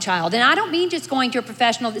help my child. And I don't mean just going to a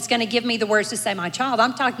professional that's going to give me the words to say my child.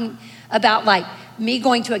 I'm talking about like me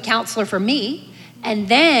going to a counselor for me and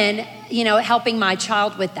then, you know, helping my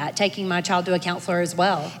child with that, taking my child to a counselor as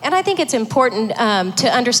well. And I think it's important to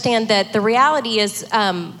understand that the reality is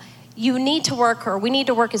we need to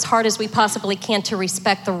work as hard as we possibly can to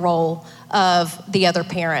respect the role of the other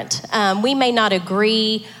parent. We may not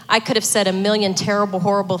agree. I could have said a million terrible,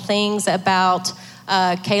 horrible things about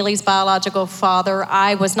Kaylee's biological father.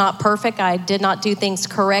 I was not perfect. I did not do things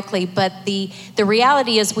correctly. But the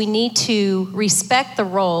reality is we need to respect the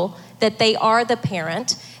role that they are the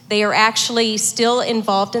parent. They are actually still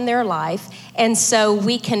involved in their life. And so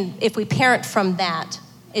we can, if we parent from that,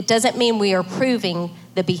 it doesn't mean we are approving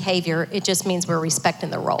the behavior. It just means we're respecting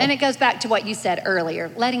the role. And it goes back to what you said earlier,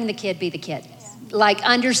 letting the kid be the kid. Like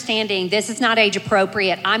understanding this is not age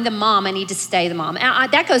appropriate. I'm the mom, I need to stay the mom.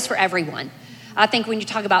 And that goes for everyone. I think when you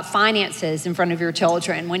talk about finances in front of your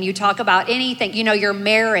children, when you talk about anything, you know, your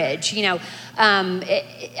marriage, you know,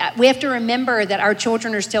 we have to remember that our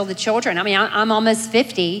children are still the children. I mean, I'm almost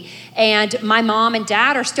 50, and my mom and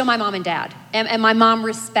dad are still my mom and dad. And my mom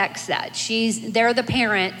respects that. They're the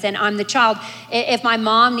parents, and I'm the child. If my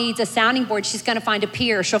mom needs a sounding board, she's going to find a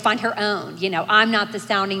peer. She'll find her own. You know, I'm not the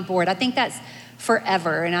sounding board. I think that's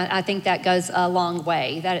forever, and I think that goes a long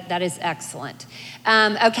way. That is excellent.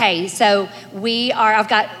 Okay, so I've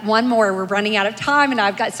got one more. We're running out of time, and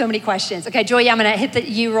I've got so many questions. Okay, Julia, I'm going to hit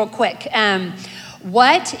you real quick.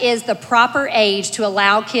 What is the proper age to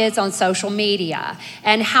allow kids on social media?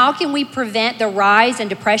 And how can we prevent the rise in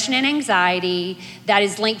depression and anxiety that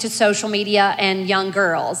is linked to social media and young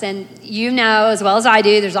girls? And you know as well as I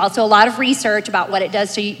do, there's also a lot of research about what it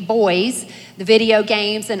does to boys, the video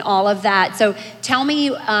games and all of that. So tell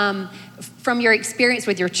me, from your experience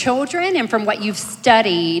with your children and from what you've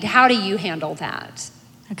studied, how do you handle that?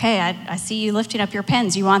 Okay, I see you lifting up your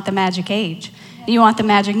pens. You want the magic age. You want the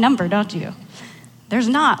magic number, don't you? There's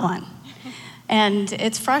not one. And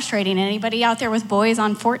it's frustrating. Anybody out there with boys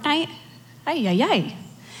on Fortnite?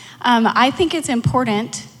 I think it's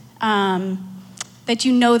important that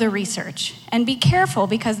you know the research. And be careful,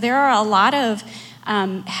 because there are a lot of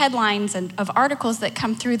headlines and of articles that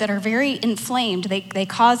come through that are very inflamed. They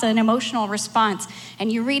cause an emotional response, and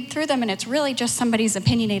you read through them and it's really just somebody's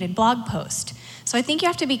opinionated blog post. So I think you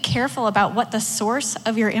have to be careful about what the source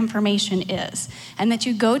of your information is, and that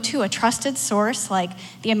you go to a trusted source like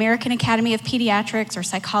the American Academy of Pediatrics or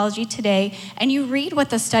Psychology Today, and you read what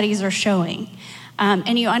the studies are showing.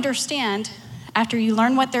 And you understand, after you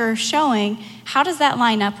learn what they're showing, how does that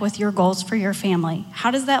line up with your goals for your family? How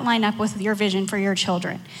does that line up with your vision for your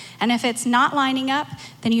children? And if it's not lining up,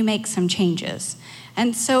 then you make some changes.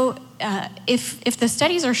 And so if the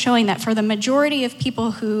studies are showing that for the majority of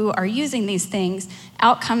people who are using these things,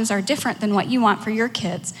 outcomes are different than what you want for your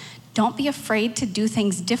kids, don't be afraid to do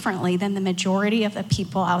things differently than the majority of the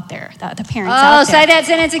people out there, the parents out there. Oh, say that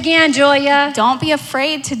sentence again, Julia. Don't be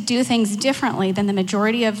afraid to do things differently than the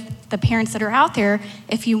majority of the parents that are out there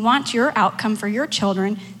if you want your outcome for your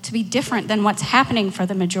children to be different than what's happening for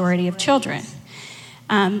the majority of children.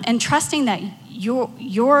 And trusting that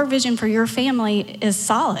your vision for your family is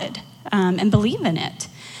solid, and believe in it.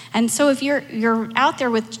 And so if you're out there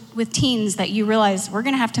with teens that you realize we're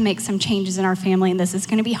going to have to make some changes in our family and this is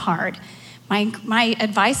going to be hard, my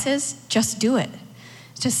advice is just do it.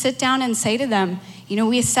 Just sit down and say to them,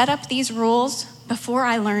 we set up these rules before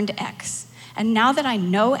I learned X. And now that I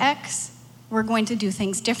know X, we're going to do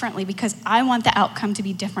things differently because I want the outcome to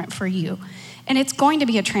be different for you. And it's going to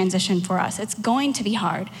be a transition for us. It's going to be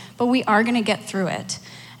hard, but we are going to get through it.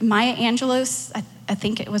 Maya Angelou, I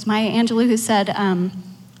think it was Maya Angelou who said,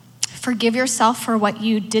 forgive yourself for what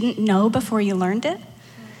you didn't know before you learned it.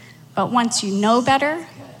 But once you know better,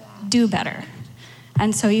 do better.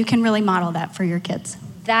 And so you can really model that for your kids.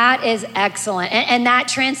 That is excellent. And that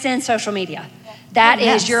transcends social media. That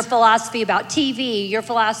is your philosophy about TV, your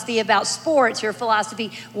philosophy about sports, your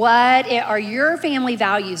philosophy. What are your family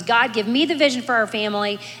values? God, give me the vision for our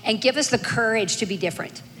family and give us the courage to be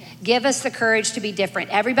different. Give us the courage to be different.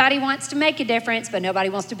 Everybody wants to make a difference, but nobody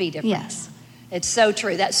wants to be different. Yes. It's so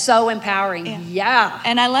true. That's so empowering. Yeah.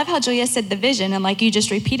 And I love how Julia said the vision, and like you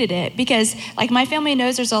just repeated it, because like my family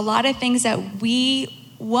knows there's a lot of things that we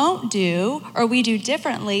won't do or we do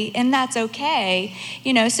differently, and that's okay,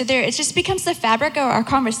 so it just becomes the fabric of our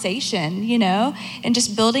conversation, and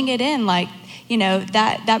just building it in, like,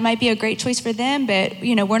 that might be a great choice for them, but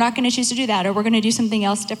we're not going to choose to do that, or we're going to do something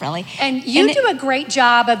else differently. And you do a great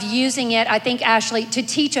job of using it, I think, Ashley, to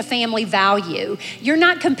teach a family value. You're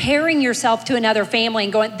not comparing yourself to another family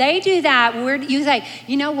and going, they do that. You say,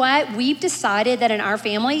 you know what? We've decided that in our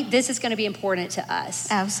family, this is going to be important to us.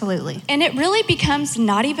 Absolutely. And it really becomes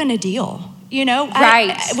not even a deal.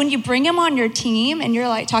 Right. When you bring them on your team and you're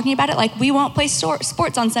like talking about it, like we won't play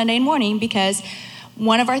sports on Sunday morning because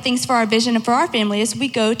one of our things for our vision and for our family is we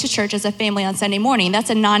go to church as a family on Sunday morning. That's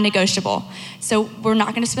a non-negotiable. So we're not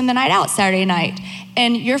going to spend the night out Saturday night.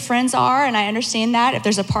 And your friends are, and I understand that. If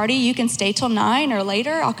there's a party, you can stay till 9 or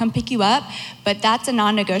later. I'll come pick you up. But that's a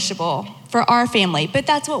non-negotiable for our family. But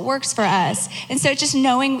that's what works for us. And so just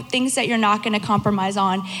knowing things that you're not going to compromise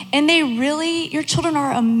on. And your children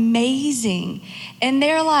are amazing. And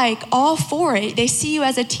they're like all for it. They see you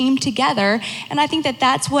as a team together. And I think that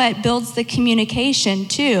that's what builds the communication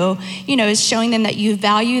too, is showing them that you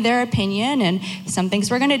value their opinion, and some things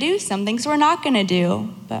we're going to do, some things we're not going to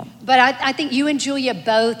do. But I think you and Julia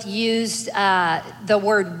both used the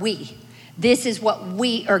word we. This is what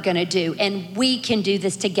we are going to do, and we can do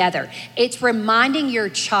this together. It's reminding your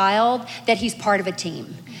child that he's part of a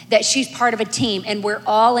team, that she's part of a team, and we're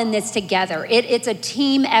all in this together. It's a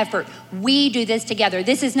team effort. We do this together.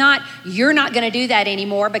 This is not, you're not going to do that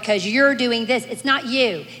anymore because you're doing this. It's not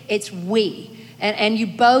you, it's we. And you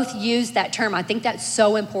both use that term. I think that's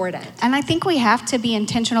so important. And I think we have to be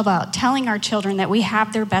intentional about telling our children that we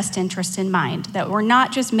have their best interest in mind, that we're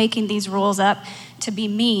not just making these rules up to be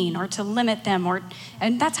mean or to limit them,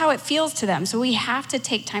 and that's how it feels to them. So we have to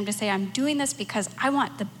take time to say, I'm doing this because I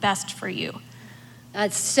want the best for you.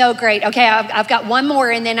 That's so great. Okay, I've got one more,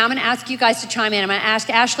 and then I'm going to ask you guys to chime in. I'm going to ask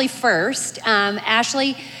Ashley first.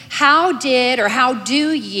 Ashley, how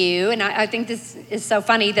do you, and I think this is so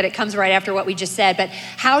funny that it comes right after what we just said, but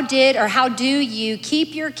how do you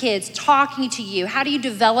keep your kids talking to you? How do you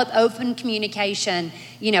develop open communication,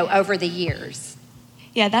 over the years?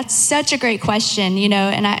 Yeah, that's such a great question,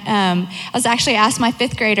 and I was actually asked my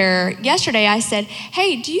 5th grader yesterday, I said,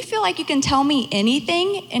 hey, do you feel like you can tell me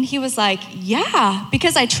anything? And he was like, yeah,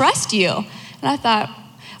 because I trust you. And I thought,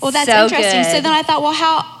 well, that's so interesting. Good. So then I thought, well,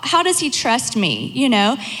 how does he trust me,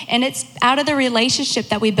 And it's out of the relationship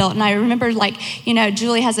that we built. And I remember,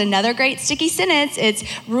 Julie has another great sticky sentence. It's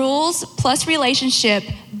rules plus relationship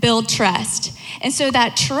build trust. And so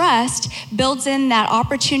that trust builds in that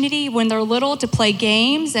opportunity when they're little to play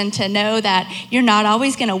games and to know that you're not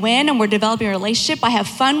always going to win and we're developing a relationship. I have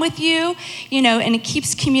fun with you, and it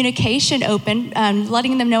keeps communication open,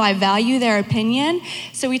 letting them know I value their opinion.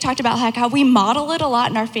 So we talked about how we model it a lot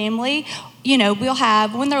in our family. We'll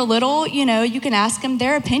have, when they're little, you can ask them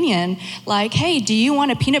their opinion. Like, hey, do you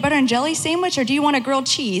want a peanut butter and jelly sandwich or do you want a grilled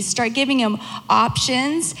cheese? Start giving them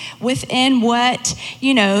options within what,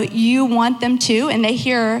 you want them to. And they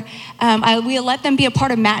hear, we let them be a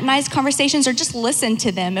part of Matt and I's conversations or just listen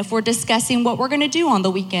to them if we're discussing what we're going to do on the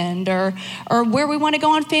weekend or where we want to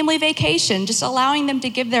go on family vacation. Just allowing them to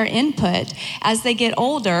give their input as they get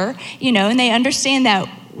older, and they understand that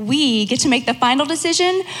we get to make the final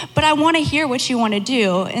decision, but I want to hear what you want to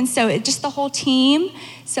do. And so it just the whole team.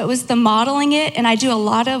 So it was the modeling it, and we do a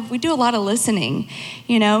lot of listening.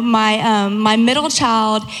 My middle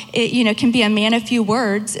child, can be a man of few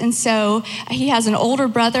words, and so he has an older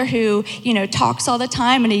brother who, talks all the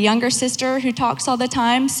time, and a younger sister who talks all the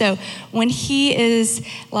time. So when he is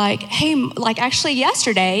like, hey, actually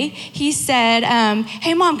yesterday, he said,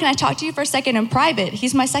 hey, Mom, can I talk to you for a second in private?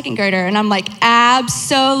 He's my 2nd grader, and I'm like,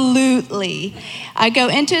 absolutely. I go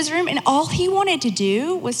into his room, and all he wanted to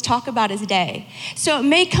do was talk about his day. So it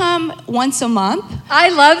may come once a month. I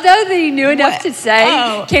love, though, that he knew enough to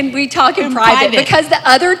say, can we talk in private? Because the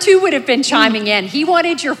other two would have been chiming in. He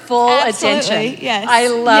wanted your full attention. Yes. I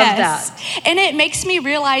love that. And it makes me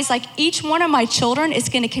realize, each one of my children is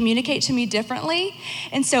going to communicate to me differently.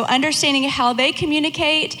 And so understanding how they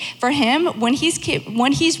communicate for him, when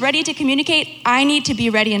he's ready to communicate, I need to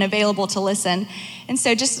be ready and available to listen. And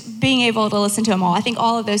so just being able to listen to them all, I think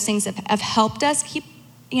all of those things have helped us keep,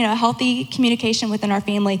 healthy communication within our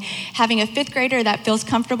family. Having a 5th grader that feels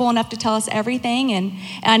comfortable enough to tell us everything. And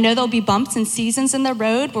I know there'll be bumps and seasons in the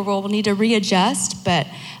road where we'll need to readjust, but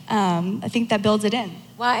I think that builds it in.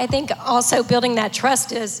 Well, I think also building that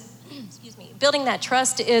trust is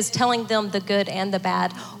telling them the good and the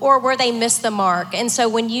bad, or where they miss the mark. And so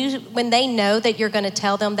when they know that you're going to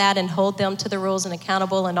tell them that and hold them to the rules and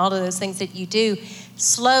accountable and all of those things that you do,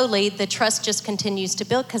 slowly the trust just continues to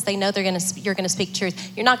build because they know you're going to speak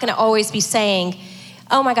truth. You're not going to always be saying,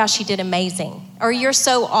 oh my gosh, you did amazing, or you're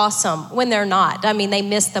so awesome, when they're not. They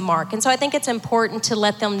miss the mark. And so I think it's important to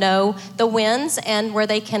let them know the wins and where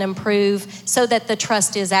they can improve so that the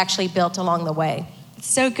trust is actually built along the way.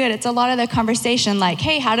 So good. It's a lot of the conversation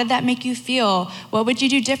hey, how did that make you feel? What would you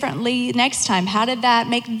do differently next time? How did that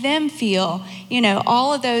make them feel?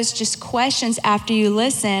 All of those just questions after you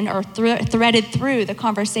listen or threaded through the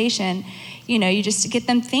conversation, you just get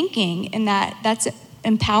them thinking, and that's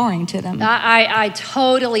empowering to them. I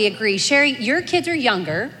totally agree. Sherry, your kids are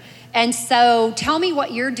younger. And so tell me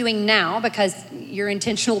what you're doing now, because you're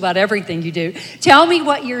intentional about everything you do. Tell me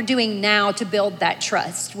what you're doing now to build that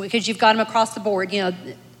trust, because you've got them across the board.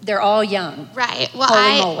 They're all young. Right. Well,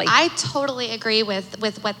 I totally agree with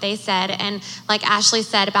what they said. And like Ashley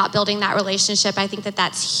said about building that relationship, I think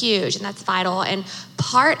that's huge and that's vital. And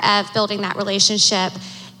part of building that relationship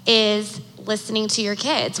is listening to your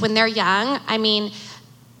kids. When they're young,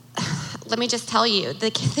 let me just tell you, the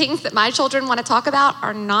things that my children want to talk about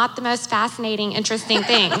are not the most fascinating, interesting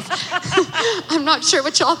things. I'm not sure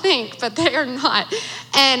what y'all think, but they are not.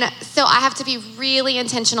 And so I have to be really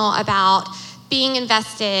intentional about being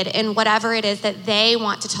invested in whatever it is that they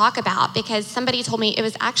want to talk about, because somebody told me, it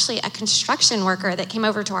was actually a construction worker that came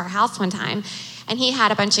over to our house one time, and he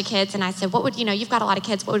had a bunch of kids, and I said, you've got a lot of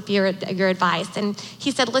kids, what would be your advice? And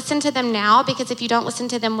he said, listen to them now, because if you don't listen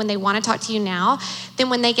to them when they want to talk to you now, then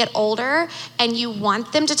when they get older and you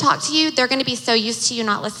want them to talk to you, they're going to be so used to you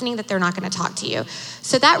not listening that they're not going to talk to you.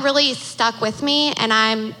 So that really stuck with me, and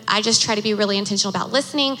I just try to be really intentional about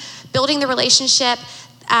listening, building the relationship.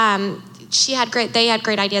 They had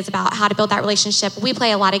great ideas about how to build that relationship. We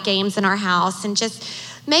play a lot of games in our house, and just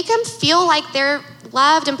make them feel like they're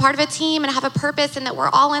loved and part of a team and have a purpose and that we're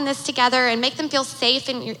all in this together, and make them feel safe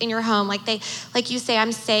in your home. Like you say,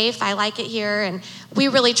 I'm safe, I like it here. And we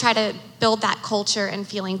really try to build that culture and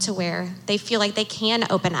feeling to where they feel like they can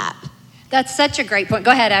open up. That's such a great point.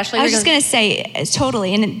 Go ahead, Ashley. I was just going to say,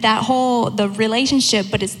 totally, and that the relationship,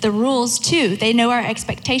 but it's the rules too. They know our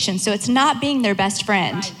expectations, so it's not being their best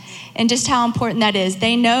friend. Right. And just how important that is.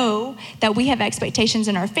 They know that we have expectations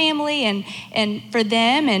in our family and for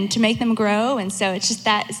them and to make them grow. And so it's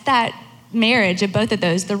that marriage of both of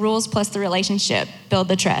those, the rules plus the relationship, build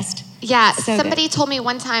the trust. Yeah, So somebody good. told me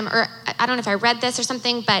one time, or I don't know if I read this or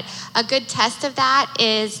something, but a good test of that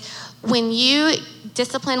is when you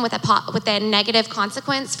discipline with a negative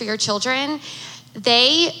consequence for your children,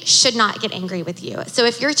 they should not get angry with you. So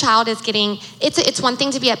if your child is it's one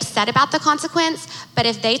thing to be upset about the consequence, but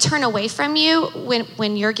if they turn away from you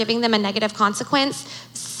when you're giving them a negative consequence,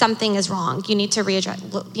 something is wrong. You need to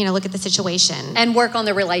look at the situation. And work on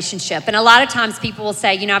the relationship. And a lot of times people will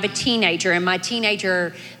say, I have a teenager and my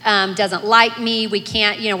teenager doesn't like me. We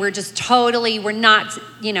can't, we're just totally, we're not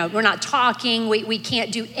talking. We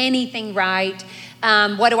can't do anything right.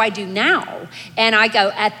 What do I do now? And I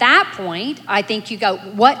go, at that point, I think you go,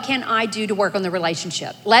 what can I do to work on the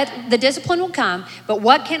relationship? The discipline will come, but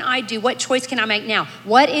what can I do? What choice can I make now?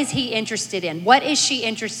 What is he interested in? What is she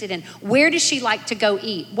interested in? Where does she like to go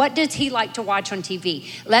eat? What does he like to watch on TV?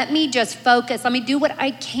 Let me just focus. Let me do what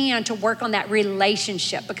I can to work on that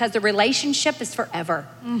relationship, because the relationship is forever.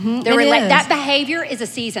 It is. That behavior is a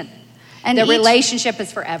season. And the each- relationship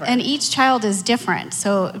is forever. And each child is different.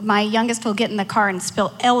 So my youngest will get in the car and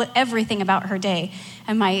spill everything about her day.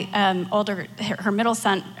 And my her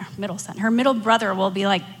middle brother will be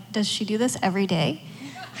like, does she do this every day?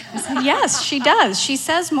 I said, yes, she does. She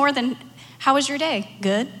says more than, how was your day?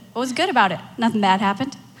 Good. What was good about it? Nothing bad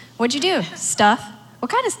happened. What'd you do? Stuff.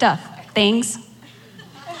 What kind of stuff? Things.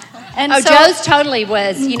 And Joe's totally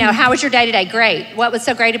was, how was your day today? Great. What was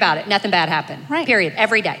so great about it? Nothing bad happened. Right. Period.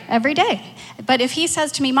 Every day. Every day. But if he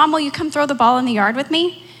says to me, Mom, will you come throw the ball in the yard with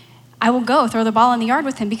me? I will go throw the ball in the yard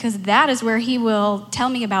with him, because that is where he will tell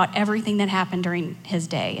me about everything that happened during his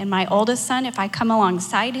day. And my oldest son, if I come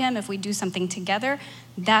alongside him, if we do something together,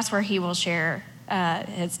 that's where he will share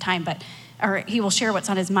his time, or he will share what's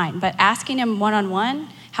on his mind. But asking him one-on-one,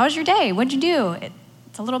 how was your day? What'd you do?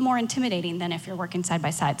 It's a little more intimidating than if you're working side by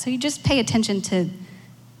side. So you just pay attention to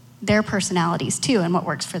their personalities too and what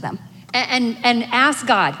works for them. And ask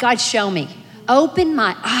God, show me. Open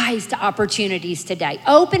my eyes to opportunities today.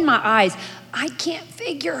 Open my eyes. I can't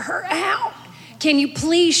figure her out. Can you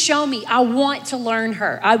please show me? I want to learn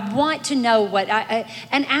her. I want to know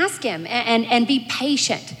and ask him and be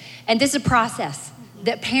patient. And this is a process.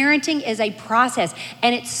 That parenting is a process,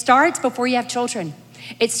 and it starts before you have children.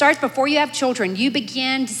 It starts before you have children. You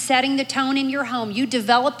begin setting the tone in your home. You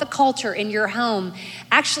develop the culture in your home.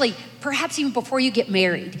 Actually, perhaps even before you get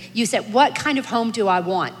married, you said, what kind of home do I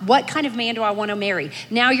want? What kind of man do I want to marry?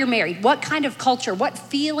 Now you're married. What kind of culture, what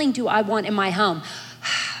feeling do I want in my home?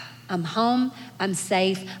 I'm home, I'm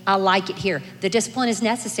safe, I like it here. The discipline is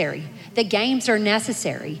necessary. The games are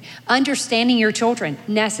necessary. Understanding your children,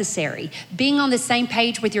 necessary. Being on the same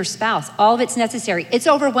page with your spouse, all of it's necessary. It's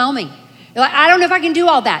overwhelming. You're like, I don't know if I can do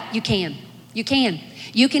all that. You can.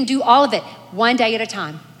 You can do all of it one day at a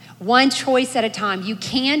time. One choice at a time. You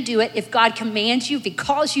can do it. If God commands you, if he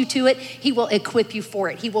calls you to it, he will equip you for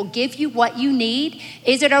it. He will give you what you need.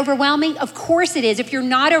 Is it overwhelming? Of course it is. If you're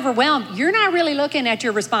not overwhelmed, you're not really looking at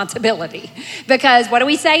your responsibility. Because what do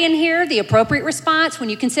we say in here? The appropriate response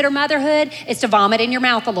when you consider motherhood is to vomit in your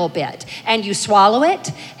mouth a little bit. And you swallow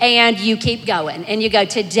it and you keep going. And you go,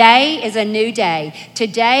 today is a new day.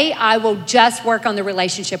 Today I will just work on the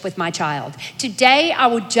relationship with my child. Today I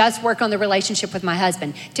will just work on the relationship with my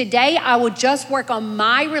husband. Today, I will just work on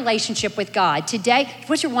my relationship with God. Today,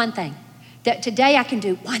 what's your one thing? Today, I can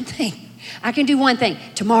do one thing. I can do one thing.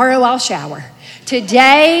 Tomorrow, I'll shower.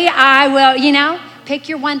 Today, I will, pick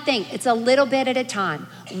your one thing. It's a little bit at a time.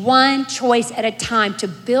 One choice at a time to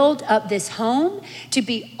build up this home to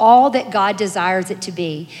be all that God desires it to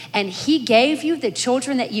be. And he gave you the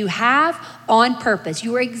children that you have on purpose.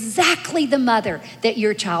 You are exactly the mother that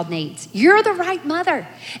your child needs. You're the right mother.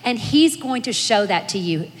 And he's going to show that to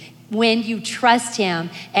you when you trust him.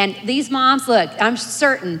 And these moms, look, I'm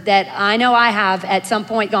certain that I know I have at some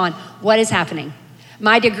point gone, what is happening?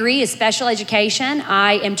 My degree is special education.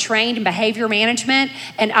 I am trained in behavior management,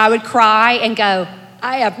 and I would cry and go,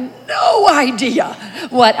 I have no idea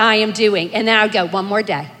what I am doing. And then I would go, one more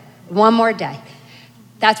day.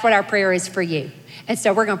 That's what our prayer is for you. And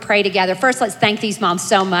so we're going to pray together. First, let's thank these moms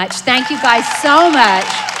so much. Thank you guys so much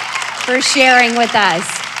for sharing with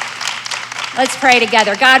us. Let's pray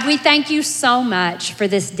together. God, we thank you so much for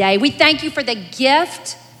this day. We thank you for the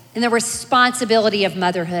gift and the responsibility of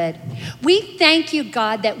motherhood. We thank you,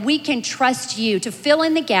 God, that we can trust you to fill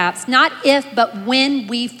in the gaps, not if, but when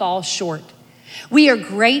we fall short. We are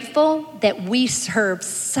grateful that we serve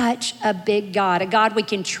such a big God, a God we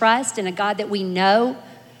can trust and a God that we know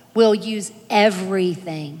will use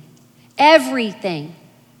everything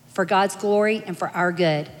for God's glory and for our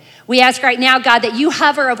good. We ask right now, God, that you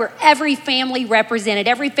hover over every family represented,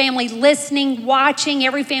 every family listening, watching,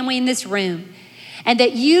 every family in this room, and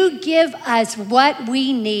that you give us what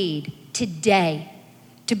we need today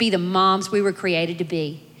to be the moms we were created to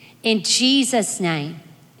be. In Jesus' name.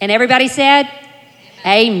 And everybody said,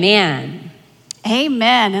 amen.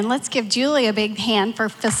 Amen. And let's give Julie a big hand for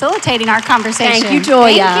facilitating our conversation. Thank you,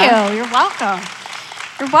 Julia. Thank you. You're welcome.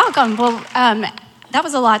 You're welcome. Well, that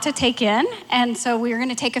was a lot to take in. And so we're going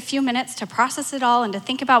to take a few minutes to process it all and to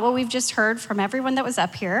think about what we've just heard from everyone that was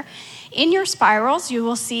up here. In your spirals, you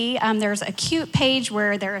will see there's a cute page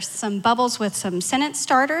where there are some bubbles with some sentence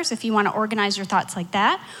starters if you want to organize your thoughts like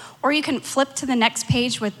that. Or you can flip to the next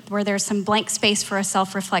page where there's some blank space for a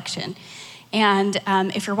self-reflection. And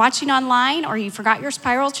if you're watching online or you forgot your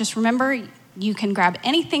spirals, just remember you can grab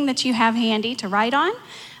anything that you have handy to write on.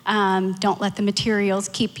 Don't let the materials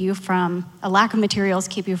a lack of materials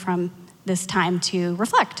keep you from this time to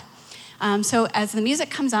reflect. So as the music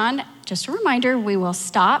comes on, just a reminder, we will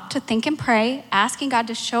stop to think and pray, asking God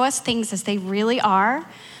to show us things as they really are.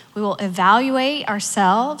 We will evaluate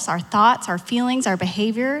ourselves, our thoughts, our feelings, our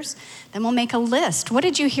behaviors. Then we'll make a list. What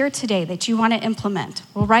did you hear today that you want to implement?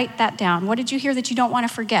 We'll write that down. What did you hear that you don't want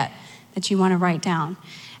to forget that you want to write down?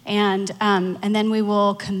 And then we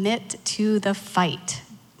will commit to the fight,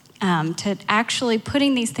 to actually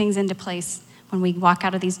putting these things into place when we walk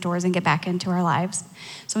out of these doors and get back into our lives.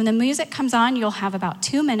 So when the music comes on, you'll have about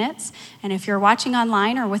 2 minutes. And if you're watching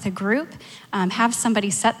online or with a group, have somebody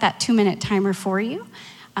set that 2-minute timer for you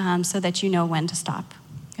so that you know when to stop.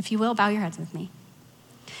 If you will, bow your heads with me.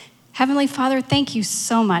 Heavenly Father, thank you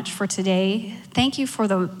so much for today. Thank you for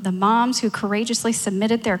the moms who courageously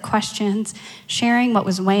submitted their questions, sharing what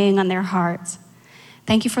was weighing on their hearts.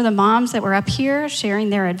 Thank you for the moms that were up here sharing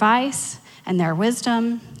their advice and their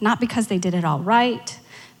wisdom, not because they did it all right,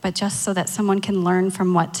 but just so that someone can learn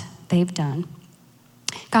from what they've done.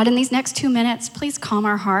 God, in these next 2 minutes, please calm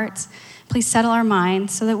our hearts. Please settle our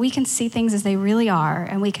minds so that we can see things as they really are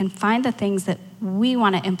and we can find the things that we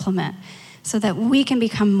want to implement so that we can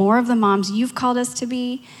become more of the moms you've called us to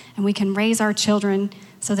be and we can raise our children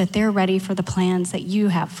so that they're ready for the plans that you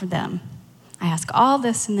have for them. I ask all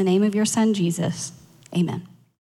this in the name of your son, Jesus. Amen.